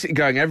mean, you're basically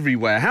going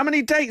everywhere. How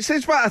many dates?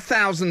 There's about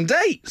 1,000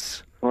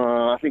 dates.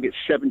 I think it's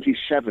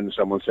 77,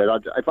 someone said.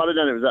 If I'd have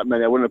done it with that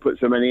many, I wouldn't have put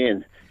so many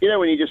in. You know,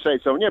 when you just say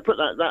to someone, yeah, put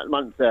that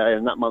month there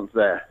and that month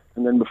there,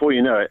 and then before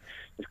you know it,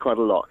 it's quite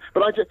a lot.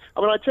 But I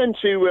tend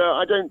to,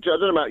 I don't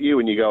know about you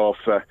when you go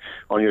off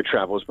on your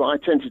travels, but I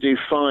tend to do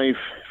five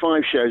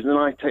shows, and then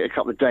I take a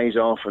couple of days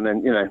off, and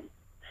then, you know,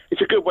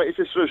 it's a good way, it's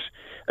a sort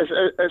of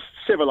a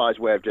civilised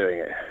way of doing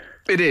it.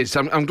 It is.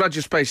 I'm glad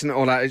you're spacing it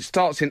all out. It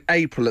starts in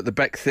April at the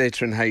Beck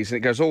Theatre in Hayes, and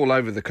it goes all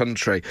over the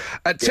country.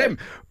 Tim,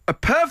 a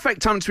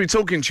perfect time to be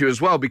talking to you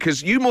as well,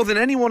 because you, more than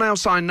anyone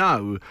else I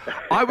know,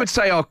 I would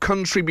say are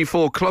country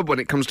before club when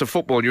it comes to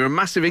football. You're a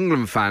massive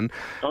England fan.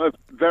 I'm a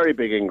very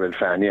big England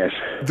fan, yes.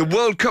 The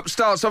World Cup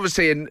starts,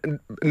 obviously, in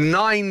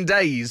 9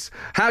 days.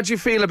 How do you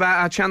feel about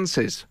our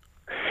chances?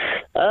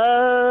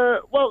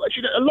 Well,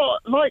 actually,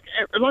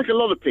 like a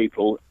lot of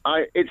people,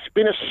 it's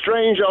been a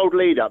strange old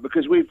lead up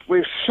because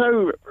we're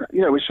so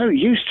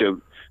used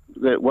to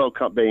the World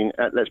Cup being,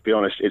 let's be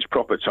honest, it's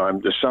proper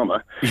time this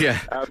summer. Yeah.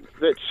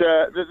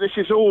 That this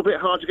is all a bit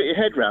hard to get your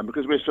head around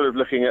because we're sort of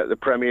looking at the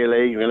Premier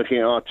League, we're looking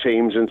at our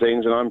teams and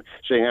things, and I'm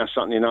seeing how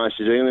Sunday nights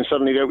are doing, and then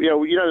suddenly you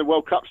go, the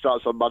World Cup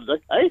starts on Monday,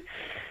 eh?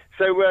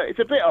 So it's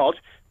a bit odd.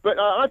 But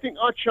I think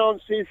our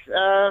chances.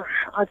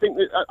 I think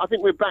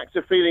we're back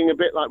to feeling a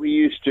bit like we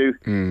used to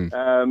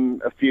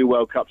a few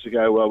World Cups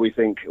ago, where we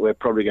think we're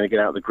probably going to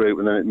get out of the group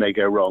and then it may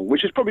go wrong,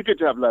 which is probably good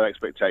to have low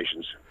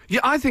expectations.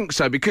 Yeah, I think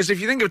so, because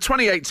if you think of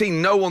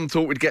 2018, no one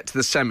thought we'd get to the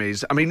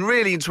semis. I mean,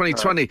 really, in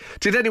 2020,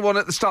 did anyone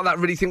at the start of that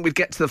really think we'd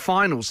get to the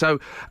final? So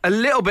a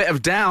little bit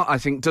of doubt, I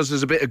think, does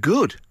us a bit of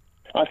good.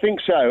 I think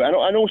so, and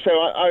also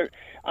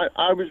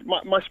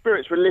my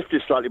spirits were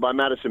lifted slightly by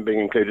Maddison being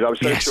included. I was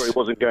so sure he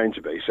wasn't going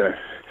to be, so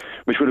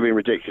which would have been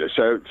ridiculous.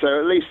 So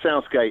at least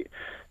Southgate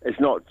has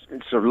not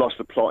sort of lost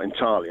the plot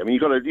entirely. I mean,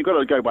 you've got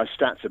to go by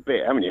stats a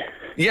bit, haven't you?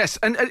 Yes,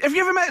 and have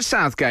you ever met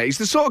Southgate? He's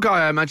the sort of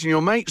guy I imagine you're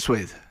mates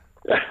with.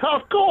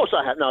 Of course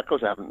I have. No, of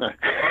course I haven't. No.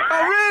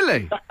 Oh,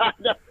 really?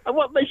 No. And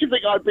what makes you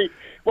think I'd be?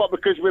 What?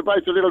 Because we're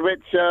both a little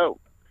bit.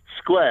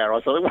 Square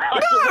or something.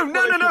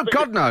 No,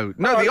 God, no.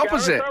 No, the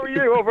opposite. How are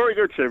you? Oh, very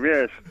good, Tim,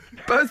 yes.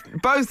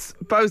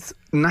 Both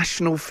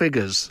national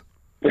figures.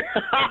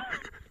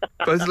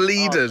 Both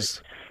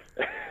leaders.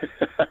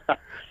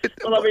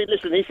 Well, I mean,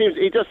 listen,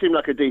 he does seem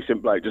like a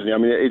decent bloke, doesn't he? I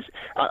mean,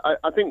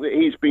 I think that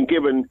he's been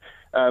given,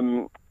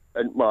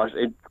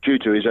 due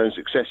to his own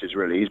successes,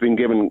 really, he's been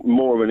given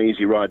more of an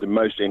easy ride than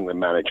most England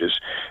managers.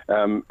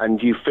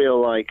 And you feel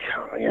like,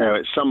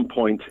 at some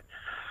point,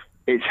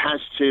 it has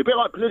to, a bit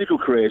like political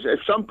careers, at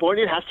some point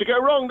it has to go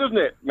wrong, doesn't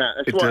it, Matt?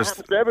 That's what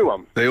happens to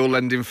everyone. They all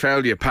end in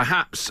failure,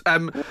 perhaps.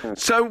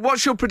 So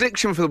what's your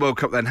prediction for the World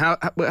Cup then?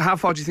 How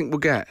far do you think we'll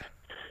get?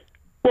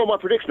 Well, my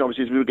prediction,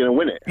 obviously, is we were going to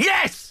win it.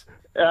 Yes!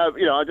 I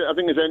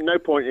think there's no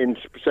point in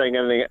saying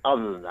anything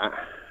other than that.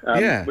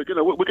 We're going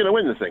to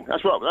win the thing.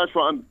 That's what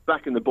I'm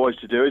backing the boys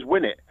to do, is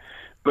win it.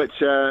 But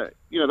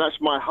that's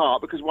my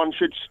heart, because one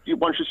should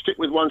stick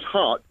with one's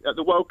heart at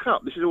the World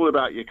Cup. This is all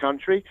about your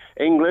country,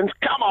 England.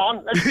 Come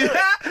on, let's do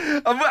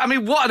it. I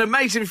mean, what an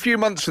amazing few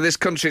months for this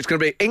country it's going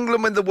to be.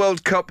 England win the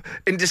World Cup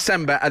in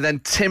December, and then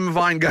Tim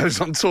Vine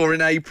goes on tour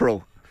in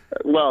April.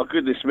 Well,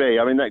 goodness me.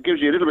 I mean, that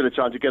gives you a little bit of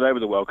time to get over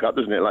the World Cup,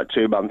 doesn't it? Like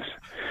 2 months.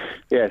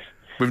 Yes.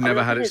 We've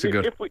never had it so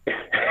good.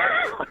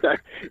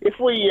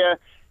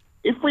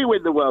 If we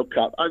win the World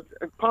Cup,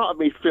 part of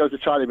me feels a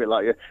tiny bit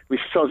like we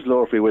sod's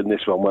law if we win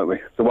this one, won't we?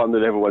 The one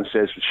that everyone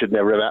says should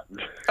never have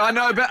happened. I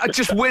know, but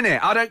just win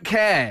it. I don't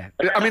care.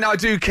 I mean, I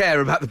do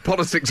care about the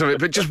politics of it,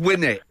 but just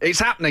win it. It's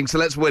happening, so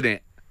let's win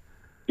it.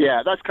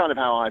 Yeah, that's kind of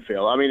how I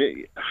feel. I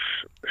mean,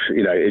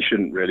 it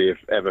shouldn't really have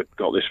ever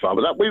got this far.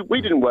 But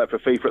we didn't work for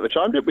FIFA at the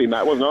time, did we,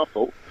 Matt? It wasn't our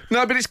fault.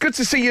 No, but it's good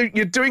to see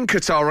you're doing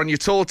Qatar on your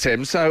tour,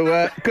 Tim,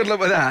 so good luck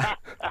with that.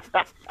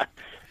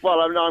 Well,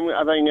 I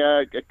think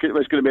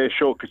there's going to be a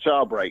short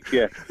Qatar break,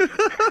 yeah.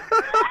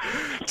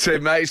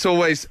 Tim, mate, it's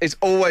always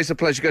a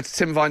pleasure. Go to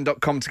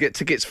timvine.com to get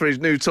tickets for his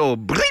new tour.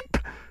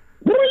 Bleep!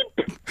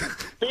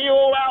 Bleep! See you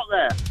all out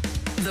there.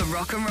 The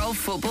Rock and Roll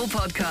Football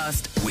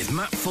Podcast. With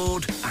Matt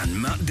Ford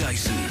and Matt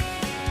Dyson.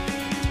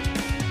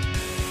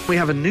 We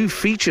have a new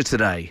feature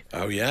today.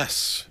 Oh,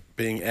 yes.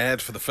 Being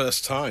aired for the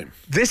first time.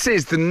 This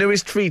is the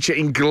newest feature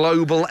in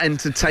global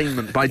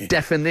entertainment by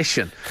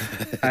definition.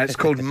 It's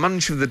called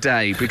Munch of the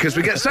Day, because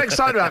we get so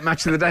excited about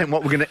Match of the Day and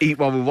what we're going to eat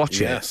while we watch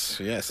it. Yes,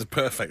 it's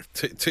perfect.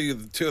 Two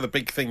of the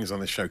big things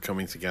on this show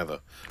coming together.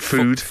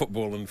 Food.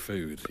 Football and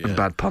food. Yeah. And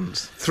bad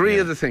puns. Three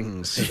of the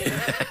things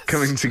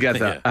coming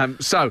together. Yeah.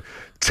 So,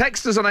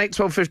 text us on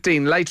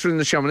 81215 later in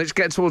the show, and let's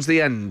get towards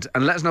the end,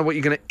 and let us know what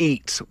you're going to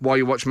eat while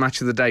you watch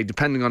Match of the Day,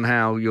 depending on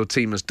how your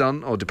team has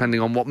done, or depending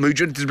on what mood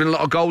you're in. There's been a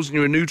lot of goals and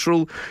you're a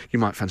neutral. You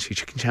might fancy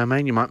chicken chow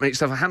mein. You might make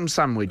yourself a ham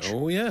sandwich.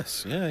 Oh,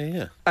 yes.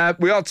 Yeah.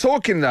 We are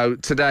talking, though,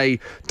 today,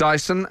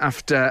 Dyson,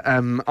 after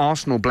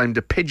Arsenal blamed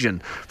a pigeon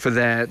for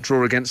their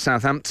draw against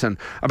Southampton,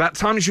 about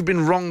times you've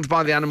been wronged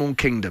by the animal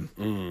kingdom.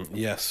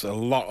 Yes, a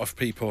lot of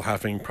people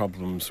having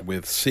problems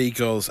with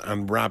seagulls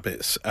and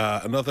rabbits.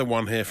 Another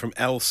one here from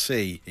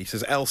LC. He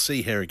says,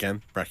 LC here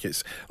again,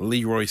 brackets,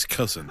 Leroy's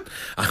cousin.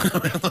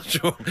 I'm not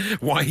sure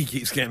why he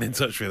keeps getting in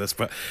touch with us,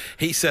 but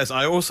he says,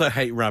 I also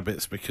hate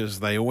rabbits because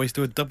they always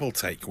do a double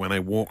take when I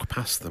walk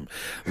past them.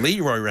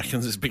 Leroy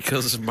reckons it's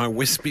because my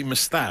wispy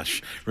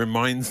moustache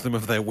reminds them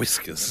of their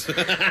whiskers.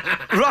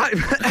 Right,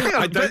 hang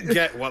on. I don't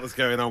get what's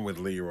going on with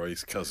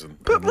Leroy's cousin.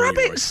 But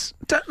rabbits,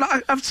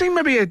 I've seen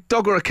maybe a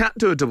dog or a cat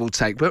do a double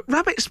take, but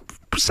rabbits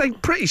stay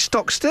pretty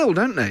stock still,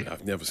 don't they?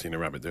 I've never seen a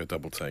rabbit do a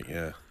double take,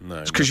 yeah. No.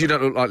 It's because you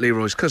don't look like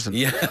Leroy's cousin.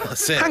 Yeah,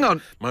 that's it. Hang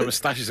on. My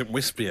moustache isn't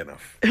wispy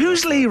enough.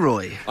 Who's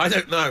Leroy? I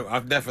don't know.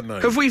 I've never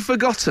known. Have we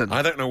forgotten?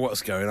 I don't know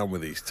what's going on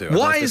with these two.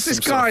 Why is this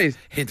guy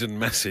hidden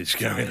message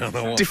going on?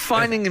 Or what?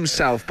 Defining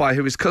himself by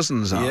who his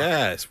cousins are?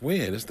 Yeah, it's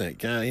weird,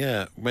 isn't it?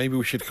 Yeah. Maybe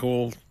we should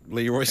call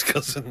Leroy's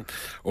cousin,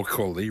 or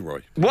call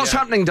Leroy. What's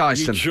happening,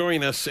 Dyson? You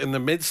join us in the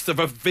midst of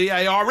a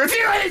VAR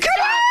review.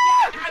 Come on!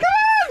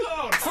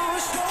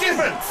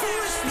 Given.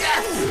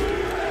 Yes.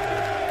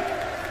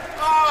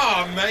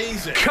 Oh,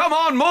 amazing. Come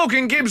on,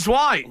 Morgan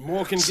Gibbs-White.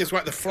 Morgan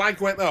Gibbs-White. The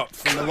flag went up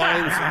from the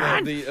lines.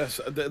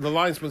 The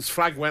linesman's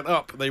flag went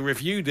up. They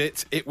reviewed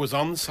it. It was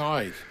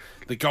onside.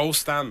 The goal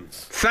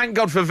stands. Thank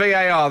God for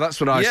VAR, that's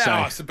what I say.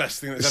 Yeah, it's the best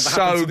thing that's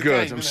ever happened to the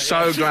good. game, I'm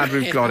so glad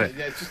we've got it.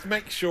 Yeah, just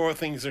make sure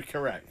things are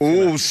correct.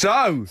 Oh,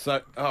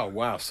 Oh,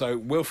 wow. So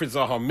Wilfried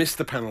Zaha missed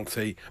the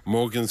penalty.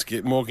 Morgan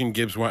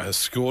Gibbs-White has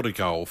scored a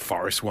goal.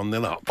 Forest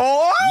 1-0 up.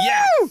 Oh!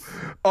 Yes!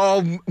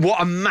 Oh, what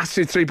a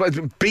massive 3 points.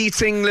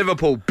 Beating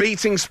Liverpool,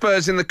 beating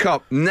Spurs in the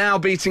Cup, now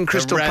beating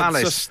Crystal the Reds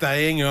Palace. are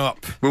staying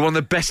up. We're one of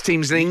the best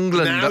teams in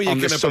England. Now you're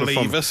going to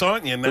believe us,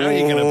 aren't you? Now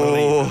you're going to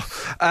believe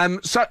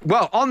us.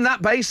 On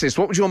that basis,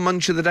 what would your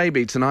munch of the day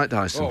be tonight,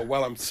 Dyson? Oh,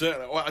 well, I'm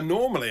certain. Well,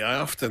 normally, I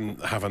often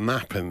have a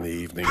nap in the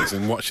evenings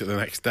and watch it the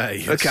next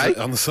day. Okay.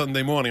 On the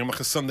Sunday morning. I'm like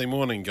a Sunday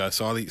morning guy,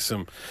 so I'll eat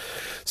some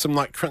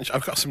like crunch.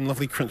 I've got some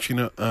lovely crunchy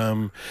nut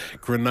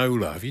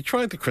granola. Have you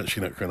tried the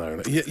crunchy nut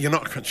granola? You're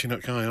not a crunchy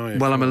nut guy, are you?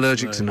 Well, I'm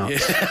allergic to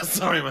nuts. Yeah,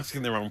 sorry, I'm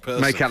asking the wrong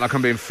person. Make out like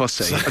I'm being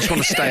fussy. I just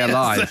want to stay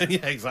alive.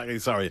 Yeah, exactly.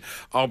 Sorry.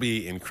 I'll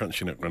be eating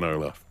crunchy nut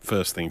granola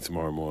first thing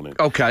tomorrow morning.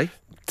 Okay.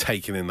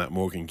 Taking in that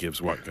Morgan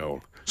Gibbs-White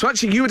goal. So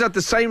actually, you would have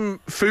the same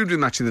food with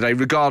Match of the Day,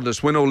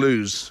 regardless, win or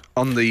lose,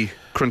 on the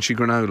crunchy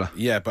granola.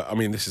 Yeah, but I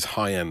mean, this is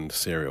high-end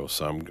cereal,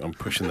 so I'm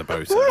pushing the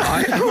boat. Well,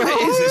 it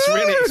is. It's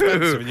really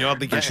expensive, and you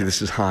hardly get. Actually,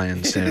 this is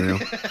high-end cereal.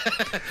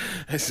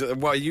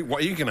 What are you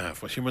going to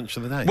have? What's your munch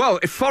of the day? Well,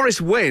 if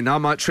Forest win, I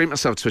might treat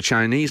myself to a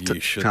Chinese.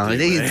 You should.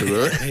 Chinese.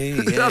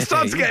 I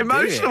start to get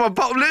emotional. My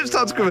bottom lip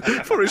starts to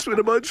go. Forest win,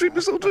 I might treat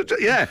myself to a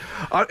Chinese. Yeah.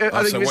 I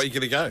think so what are you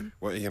going to go?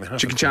 What are you going to have?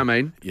 Chicken chow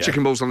mein,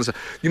 chicken balls on the side.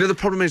 You know, the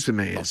problem is with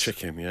me is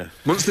chicken. Yeah.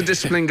 Once the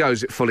discipline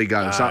goes, it fully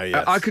goes.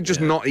 I could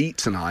just not eat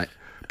tonight.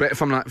 But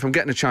if I'm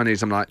getting a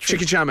Chinese, I'm like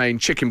chicken chow mein,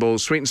 chicken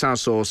balls, sweet and sour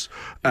sauce.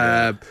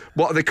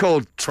 What are they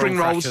called? Spring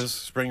rolls.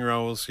 Spring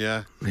rolls.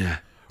 Yeah.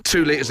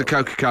 2 litres of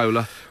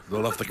Coca-Cola. I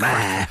love the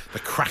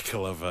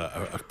crackle of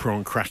a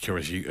prawn cracker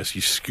as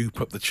you scoop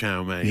up the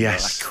chow mein.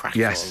 Yes. That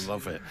crackle, I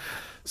love it.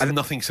 And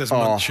nothing says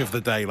munch of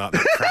the day like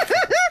that cracker.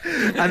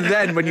 And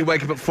then when you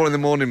wake up at 4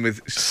 a.m.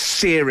 with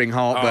searing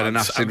heartburn and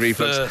acid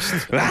reflux.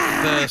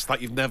 Thirst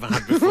like you've never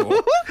had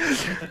before.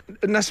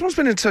 Now, someone's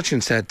been in touch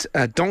and said,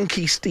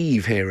 Donkey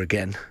Steve here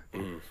again.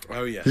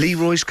 Oh, yes.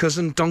 Leroy's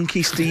cousin,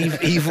 Donkey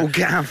Steve, Evil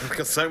Gav. We've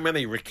got so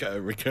many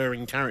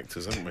recurring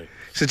characters, haven't we?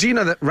 So do you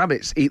know that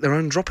rabbits eat their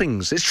own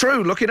droppings? It's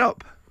true, look it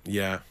up.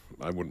 Yeah,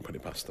 I wouldn't put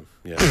it past them.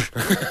 Yeah.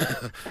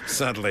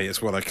 Sadly,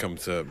 it's what I come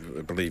to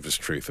believe is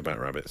truth about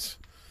rabbits.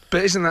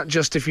 But isn't that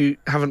just if you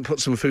haven't put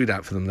some food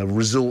out for them, they'll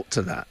resort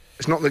to that?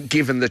 It's not that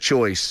given the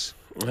choice.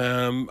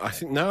 I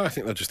think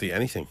they'll just eat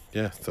anything.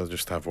 Yeah, they'll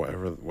just have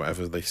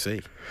whatever they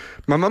see.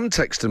 My mum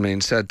texted me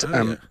and said,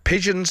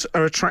 pigeons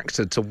are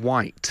attracted to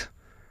white.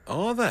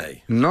 Are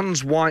they?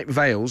 Nuns' white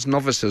veils,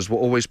 novices were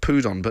always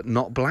pooed on, but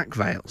not black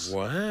veils.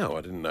 Wow,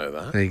 I didn't know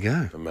that. There you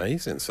go.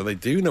 Amazing. So they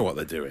do know what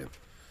they're doing.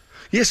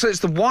 Yeah, so it's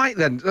the white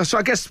then. So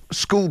I guess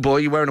schoolboy,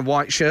 you're wearing a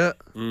white shirt.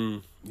 Yeah,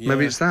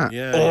 Maybe it's that.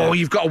 Yeah,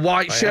 you've got a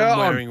white shirt I'm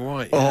on. wearing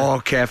white. Yeah. Oh,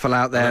 careful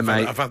out there,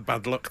 mate. I've had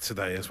bad luck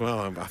today as well.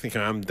 I think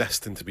I am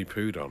destined to be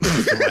pooed on.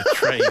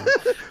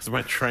 After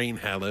my train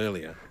hell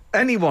earlier.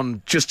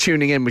 Anyone just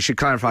tuning in, we should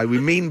clarify, we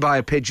mean by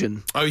a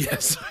pigeon. Oh,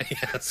 yes,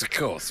 yes, of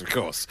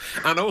course.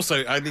 And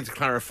also, I need to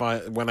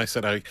clarify, when I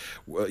said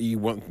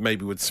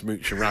maybe would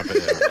smooch a rabbit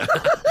earlier,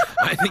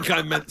 I think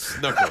I meant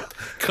snuggle.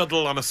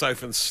 Cuddle on a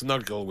sofa and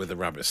snuggle with a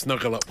rabbit.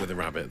 Snuggle up with a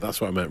rabbit. That's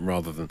what I meant,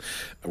 rather than...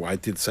 Well, I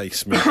did say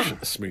smooch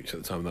at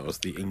the time. That was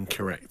the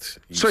incorrect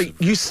use. So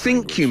you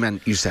think you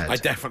meant, you said? I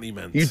definitely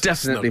meant. You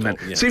definitely snuggle,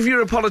 meant. yeah. So if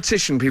you're a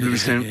politician, people would be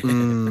saying,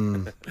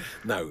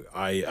 No,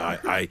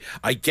 I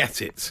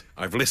get it.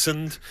 I've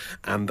listened,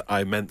 and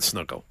I meant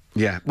snuggle.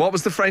 Yeah. What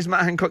was the phrase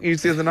Matt Hancock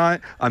used the other night?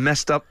 I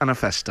messed up and I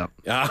fessed up.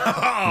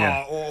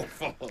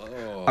 Awful.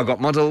 Oh. I got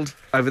muddled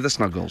over the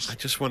snuggles. I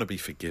just want to be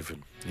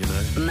forgiven, you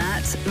know?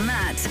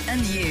 Matt,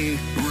 and you.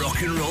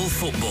 Rock and roll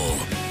football.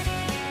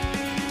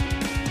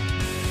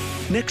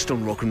 Next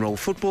on Rock and Roll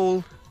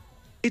Football,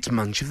 it's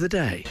Munch of the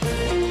Day.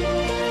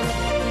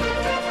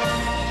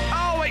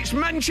 Oh, it's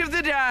Munch of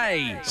the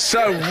Day.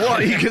 So what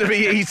are you going to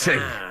be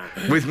eating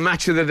with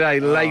Match of the Day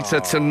later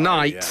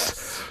tonight?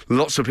 Yes.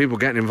 Lots of people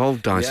getting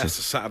involved, Dyson. Yes,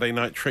 a Saturday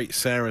night treat.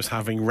 Sarah's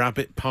having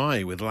rabbit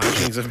pie with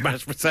lashings of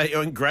mashed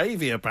potato and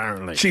gravy,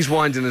 apparently. She's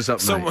winding us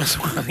up, mate.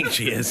 I think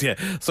she is, yeah.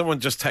 Someone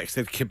just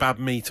texted kebab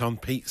meat on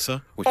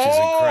pizza, which is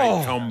a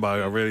great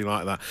combo. I really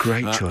like that.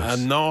 Great choice. A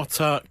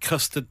nata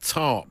custard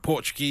tart,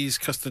 Portuguese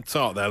custard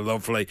tart. They're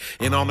lovely.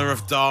 In honour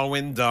of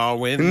Darwin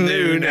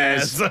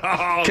Núñez.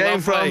 Oh, Came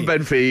lovely. from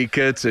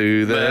Benfica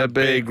to the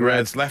Big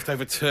Reds.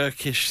 Leftover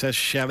Turkish, says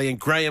Shelley. And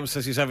Graham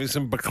says he's having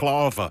some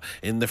baklava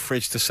in the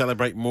fridge to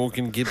celebrate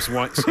Morgan Gibbs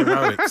White's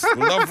heroics.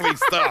 Lovely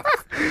stuff.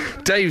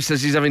 Dave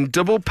says he's having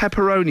double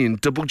pepperoni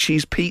and double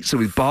cheese pizza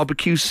with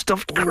barbecue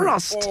stuffed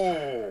crust.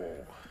 Oh.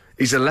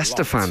 He's a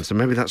Leicester fan, so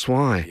maybe that's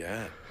why.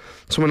 Yeah.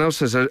 Someone else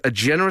says a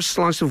generous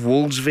slice of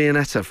Wolves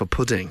Viennetta for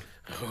pudding.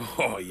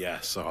 Oh,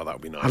 yes. Oh, that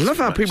would be nice. I love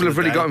how people have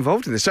really got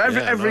involved in this. So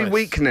every nice.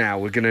 week now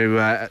we're going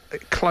to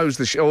close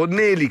the show, or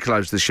nearly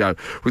close the show,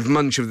 with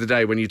Munch of the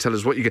Day when you tell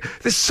us what you get.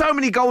 There's so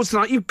many goals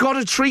tonight. You've got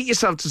to treat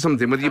yourself to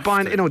something, whether you're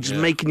buying it in or just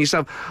making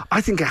yourself.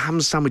 I think a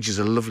ham sandwich is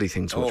a lovely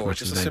thing to watch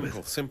Match of just the Day a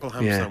with. simple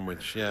ham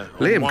sandwich, yeah.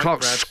 Liam White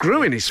Clark's bread.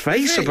 screwing his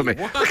face up at me.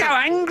 Why? Look how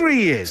angry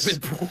he is. It's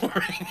a bit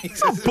boring.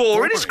 It's not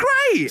boring, it's great.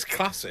 It's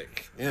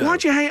classic. Yeah. Why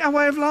do you hate our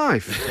way of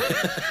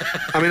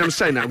life? I mean, I'm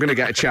saying that I'm going to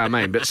get a chow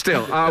mein, but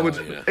still, I would.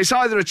 yeah. It's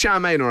either a chow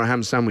mein or a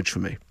ham sandwich for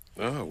me.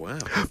 Oh, wow.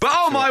 But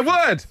oh my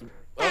word!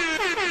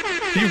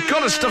 You've got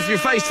to stuff your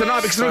face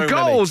tonight because there are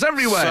goals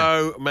everywhere.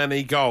 So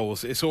many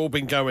goals. It's all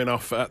been going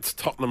off at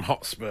Tottenham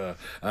Hotspur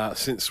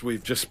since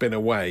we've just been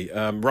away.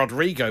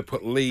 Rodrigo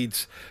put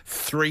Leeds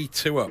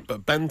 3-2 up,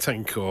 but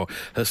Bentancur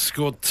has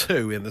scored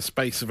 2 in the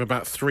space of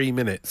about 3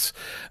 minutes,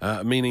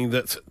 meaning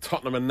that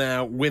Tottenham are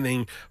now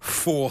winning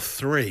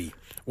 4-3.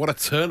 What a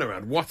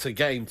turnaround. What a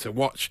game to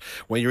watch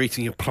when you're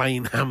eating a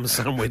plain ham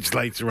sandwich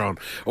later on.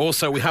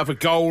 Also, we have a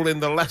goal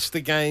in the Leicester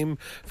game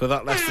for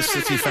that Leicester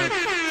City fan.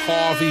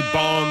 Harvey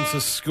Barnes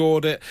has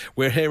scored it.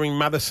 We're hearing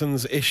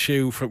Maddison's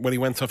issue from when he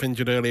went off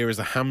injured earlier is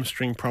a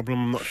hamstring problem.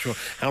 I'm not sure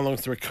how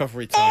long's the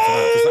recovery time for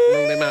that. Does that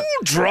rule him out?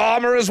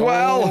 Drama as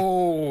well.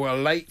 Oh, a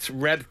late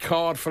red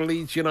card for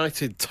Leeds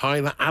United.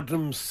 Tyler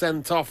Adams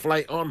sent off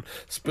late on.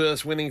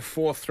 Spurs winning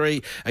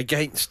 4-3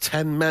 against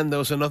 10 men. There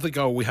was another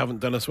goal we haven't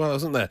done as well,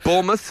 isn't there?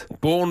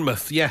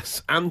 Bournemouth,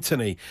 yes.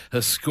 Anthony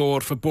has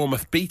scored for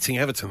Bournemouth, beating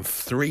Everton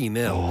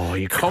 3-0.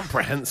 Oh,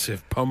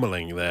 comprehensive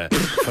pummelling there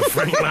for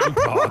Frank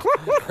Lampard.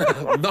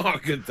 Not a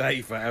good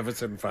day for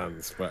Everton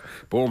fans, but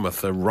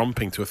Bournemouth are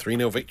romping to a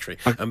 3-0 victory,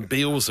 and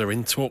Bielsa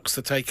in talks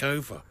to take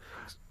over.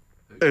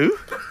 Who?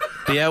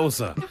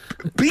 Bielsa.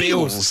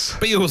 Bielsa.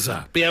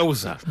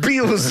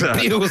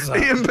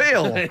 Bielsa. Ian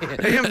Beale.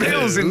 Ian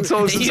Beale's in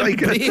talks to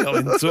take over. Ian Beale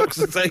in talks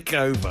to take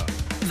over.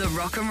 The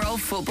Rock and Roll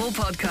Football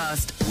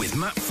Podcast. With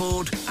Matt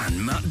Ford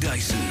and Matt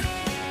Dyson.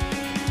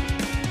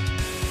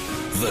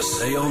 The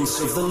Seance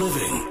of the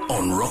Living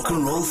on Rock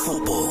and Roll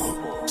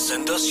Football.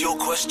 Send us your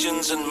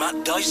questions and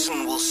Matt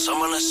Dyson will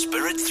summon a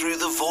spirit through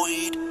the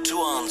void to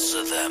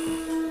answer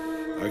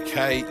them.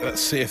 Okay,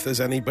 let's see if there's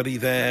anybody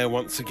there.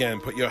 Once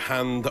again, put your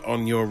hand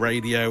on your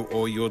radio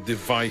or your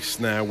device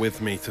now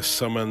with me to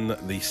summon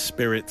the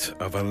spirit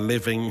of a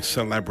living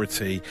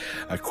celebrity.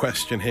 A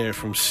question here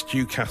from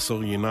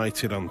Stewcastle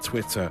United on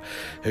Twitter,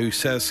 who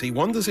says he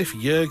wonders if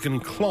Jurgen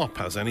Klopp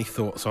has any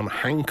thoughts on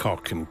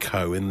Hancock and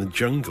co. in the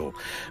jungle,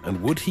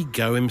 and would he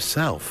go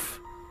himself?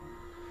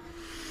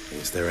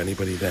 Is there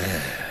anybody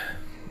there?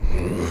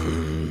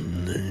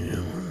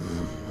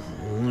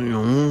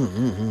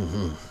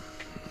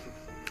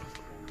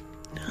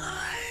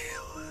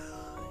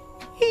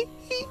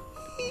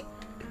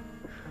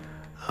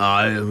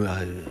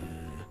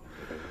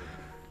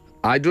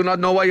 I do not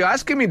know why you're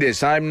asking me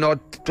this. I'm not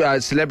a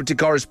celebrity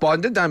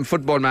correspondent. I'm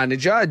football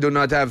manager. I do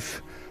not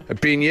have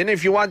opinion.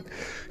 If you want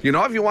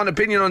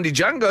opinion on the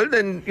jungle,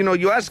 then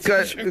you ask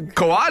a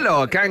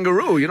koala or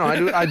kangaroo.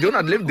 I do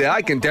not live there.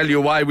 I can tell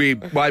you why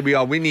we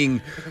are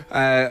winning.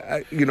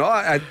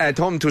 At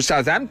home to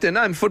Southampton.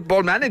 I'm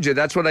football manager.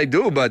 That's what I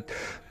do. But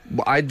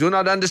I do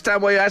not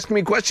understand why you're asking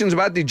me questions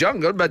about the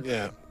jungle. But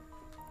yeah.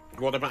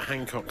 What about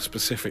Hancock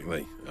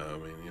specifically?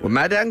 Well,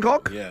 Matt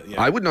Hancock? Yeah.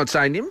 I would not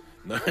sign him.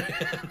 No.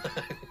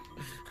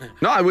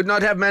 No, I would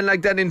not have men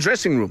like that in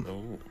dressing room.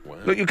 Oh, wow.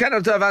 Look, you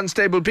cannot have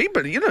unstable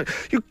people. You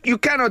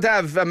cannot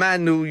have a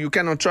man who you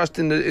cannot trust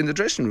in the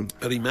dressing room.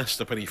 But he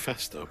messed up and he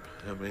fessed up.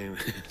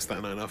 Is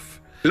that not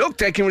enough? Look,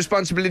 taking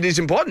responsibility is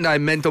important.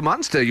 I'm a mental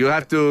monster. You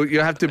have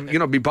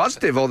to be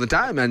positive all the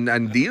time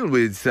and deal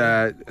with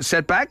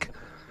setback.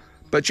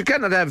 But you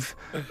cannot have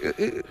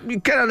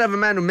a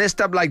man who messed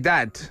up like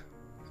that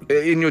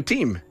in your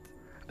team.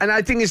 And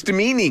I think it's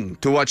demeaning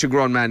to watch a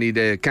grown man eat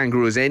a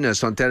kangaroo's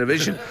anus on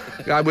television.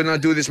 I would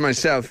not do this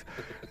myself.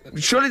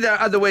 Surely there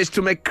are other ways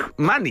to make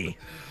money.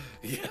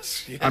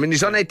 Yes. Yeah. I mean,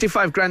 he's on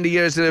 85 grand a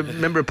year as a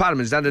member of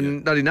parliament. Is that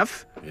not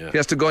enough? Yeah. He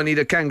has to go and eat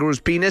a kangaroo's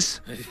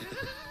penis.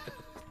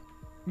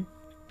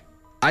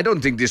 I don't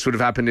think this would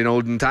have happened in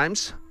olden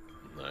times.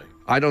 No.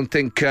 I don't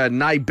think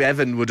Nye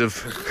Bevan would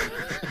have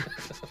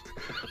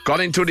gone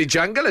into the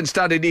jungle and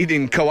started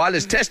eating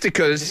koala's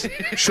testicles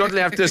shortly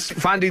after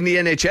founding the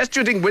NHS. Do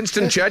you think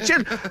Winston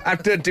Churchill,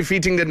 after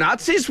defeating the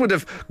Nazis, would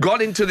have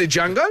gone into the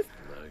jungle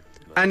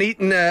and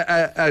eaten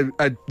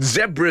a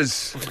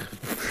zebra's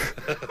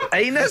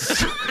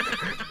anus?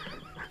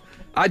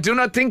 I do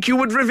not think you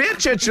would revere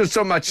Churchill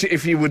so much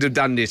if he would have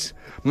done this.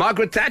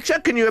 Margaret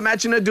Thatcher, can you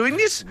imagine her doing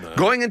this? No.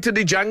 Going into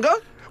the jungle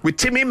with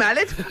Timmy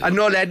Mallet and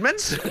Noel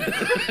Edmonds?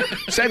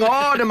 Saying,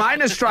 oh, the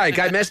miners' strike.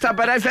 I messed up,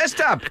 but I fessed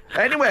up.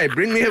 Anyway,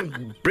 bring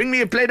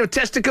me a plate of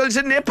testicles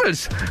and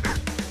nipples.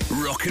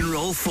 Rock and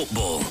Roll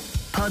Football.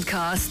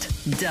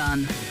 Podcast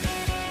done.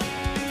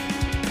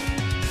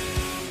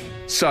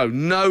 So,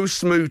 no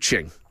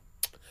smooching.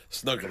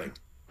 Snuggling.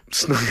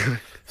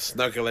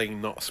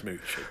 Snuggling, not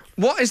smooching.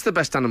 What is the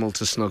best animal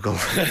to snuggle?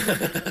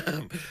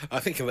 I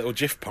think a little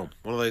Jif Pom,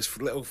 one of those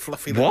little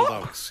fluffy What? little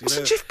dogs. What's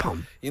a Jif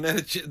Pom?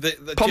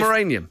 The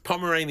Pomeranian?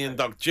 Pomeranian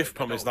dog. Jif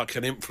Pom is like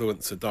an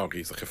influencer dog.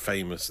 He's like a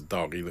famous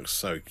dog. He looks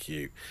so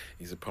cute.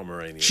 He's a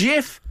Pomeranian.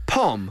 Jif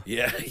Pom?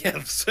 Yeah.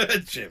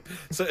 Search him.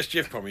 Search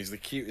Jif Pom. He's the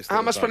cutest. How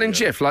am I spelling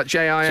Jif? Like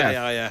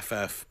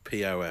J-I-F?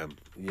 Jiffpom.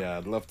 Yeah,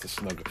 I'd love to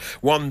snuggle.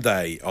 One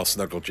day I'll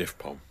snuggle Jif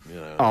Pom.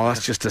 Oh,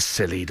 that's just a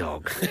silly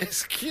dog.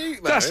 It's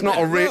cute, though. That's not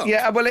a real...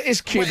 Yeah, well, it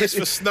is cute. Well, it's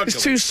for snuggling.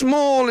 It's too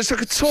small. It's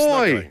like a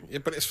toy. Snuggling. Yeah,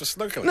 but it's for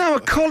snuggling. No, a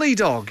collie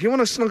dog. You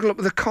want to snuggle up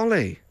with a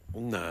collie.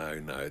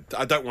 No.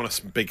 I don't want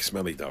a big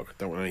smelly dog.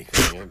 Don't want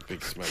anything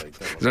big smelly.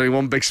 There's only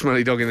one big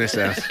smelly dog in this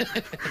house.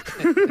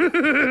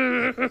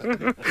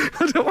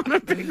 I don't want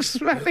a big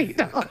smelly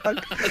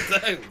dog.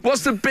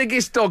 What's the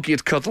biggest dog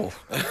you'd cuddle?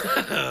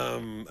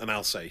 An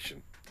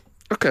Alsatian.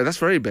 Okay, that's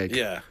very big.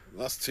 Yeah,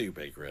 that's too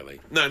big,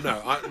 really. No.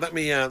 Let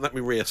me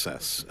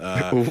reassess.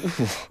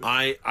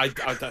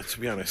 I to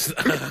be honest,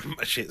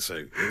 a Shih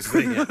Tzu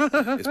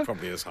is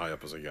probably as high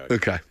up as I go.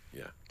 Okay.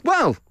 Yeah.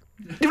 Well,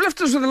 you've left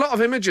us with a lot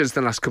of images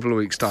the last couple of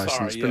weeks, Dyson.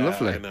 Sorry, it's been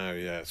lovely. I know.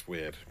 Yeah, it's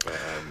weird, but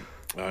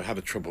I had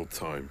a troubled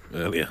time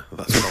earlier.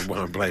 That's what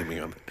I'm blaming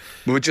on.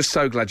 We're just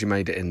so glad you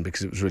made it in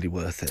because it was really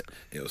worth it.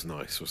 It was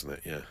nice, wasn't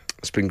it? Yeah.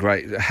 It's been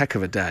great. A heck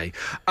of a day.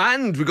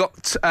 And we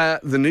got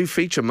the new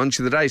feature, Munch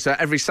of the Day. So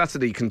every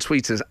Saturday you can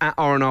tweet us at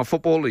R&R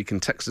Football, or you can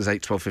text us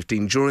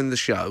 81215 during the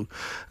show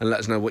and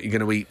let us know what you're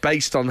going to eat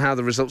based on how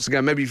the results are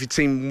going. Maybe if your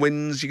team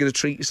wins, you're going to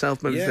treat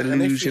yourself. Maybe if they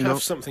and lose, if you you're have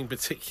not. something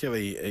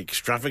particularly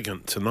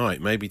extravagant tonight,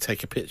 maybe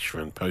take a picture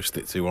and post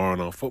it to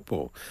R&R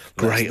Football.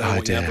 Great Let us know idea.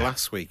 What you had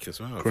last week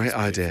as well. Great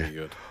idea. Pretty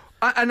good.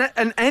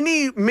 And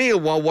any meal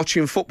while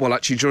watching football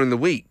actually during the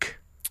week.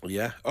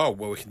 Yeah. Oh,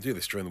 well, we can do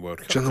this during the World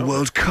Cup. During the can't we?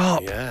 World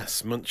Cup?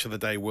 Yes. Munch of the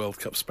Day World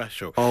Cup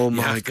special. Oh, you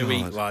my have to God.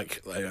 eat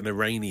like an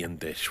Iranian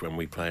dish when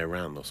we play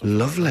around or something.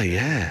 Lovely,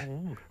 yeah.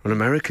 Or an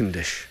American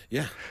dish.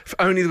 Yeah. If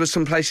only there was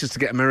some places to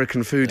get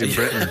American food in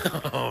Britain.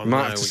 Oh, Might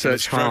no, have to we're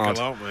search gonna hard.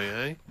 struggle, aren't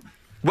we, eh?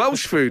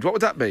 Welsh food, what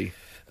would that be?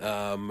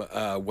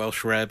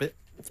 Welsh rarebit.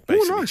 It's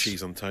basically nice.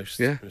 cheese on toast.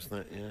 Yeah. Isn't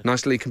it? Yeah.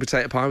 Nice leek and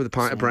potato pie with a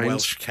pint of brains.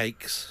 Welsh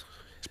cakes.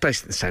 It's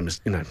basically the same as,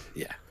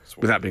 Yeah.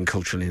 without being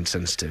culturally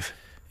insensitive.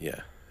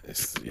 Yeah.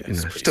 It's You know,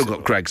 pretty still got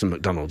similar. Greggs and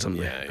McDonald's, haven't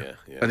we? Yeah.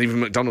 And even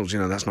McDonald's,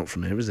 that's not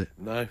from here, is it?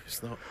 No,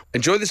 it's not.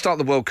 Enjoy the start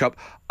of the World Cup.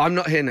 I'm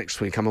not here next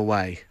week. I'm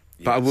away.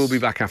 But I will be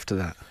back after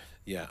that.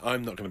 Yeah,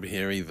 I'm not going to be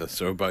here either,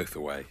 so we're both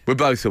away. We're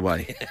both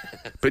away.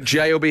 But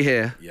Jay will be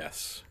here,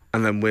 Yes.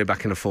 and then we're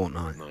back in a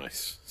fortnight.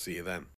 Nice. See you then.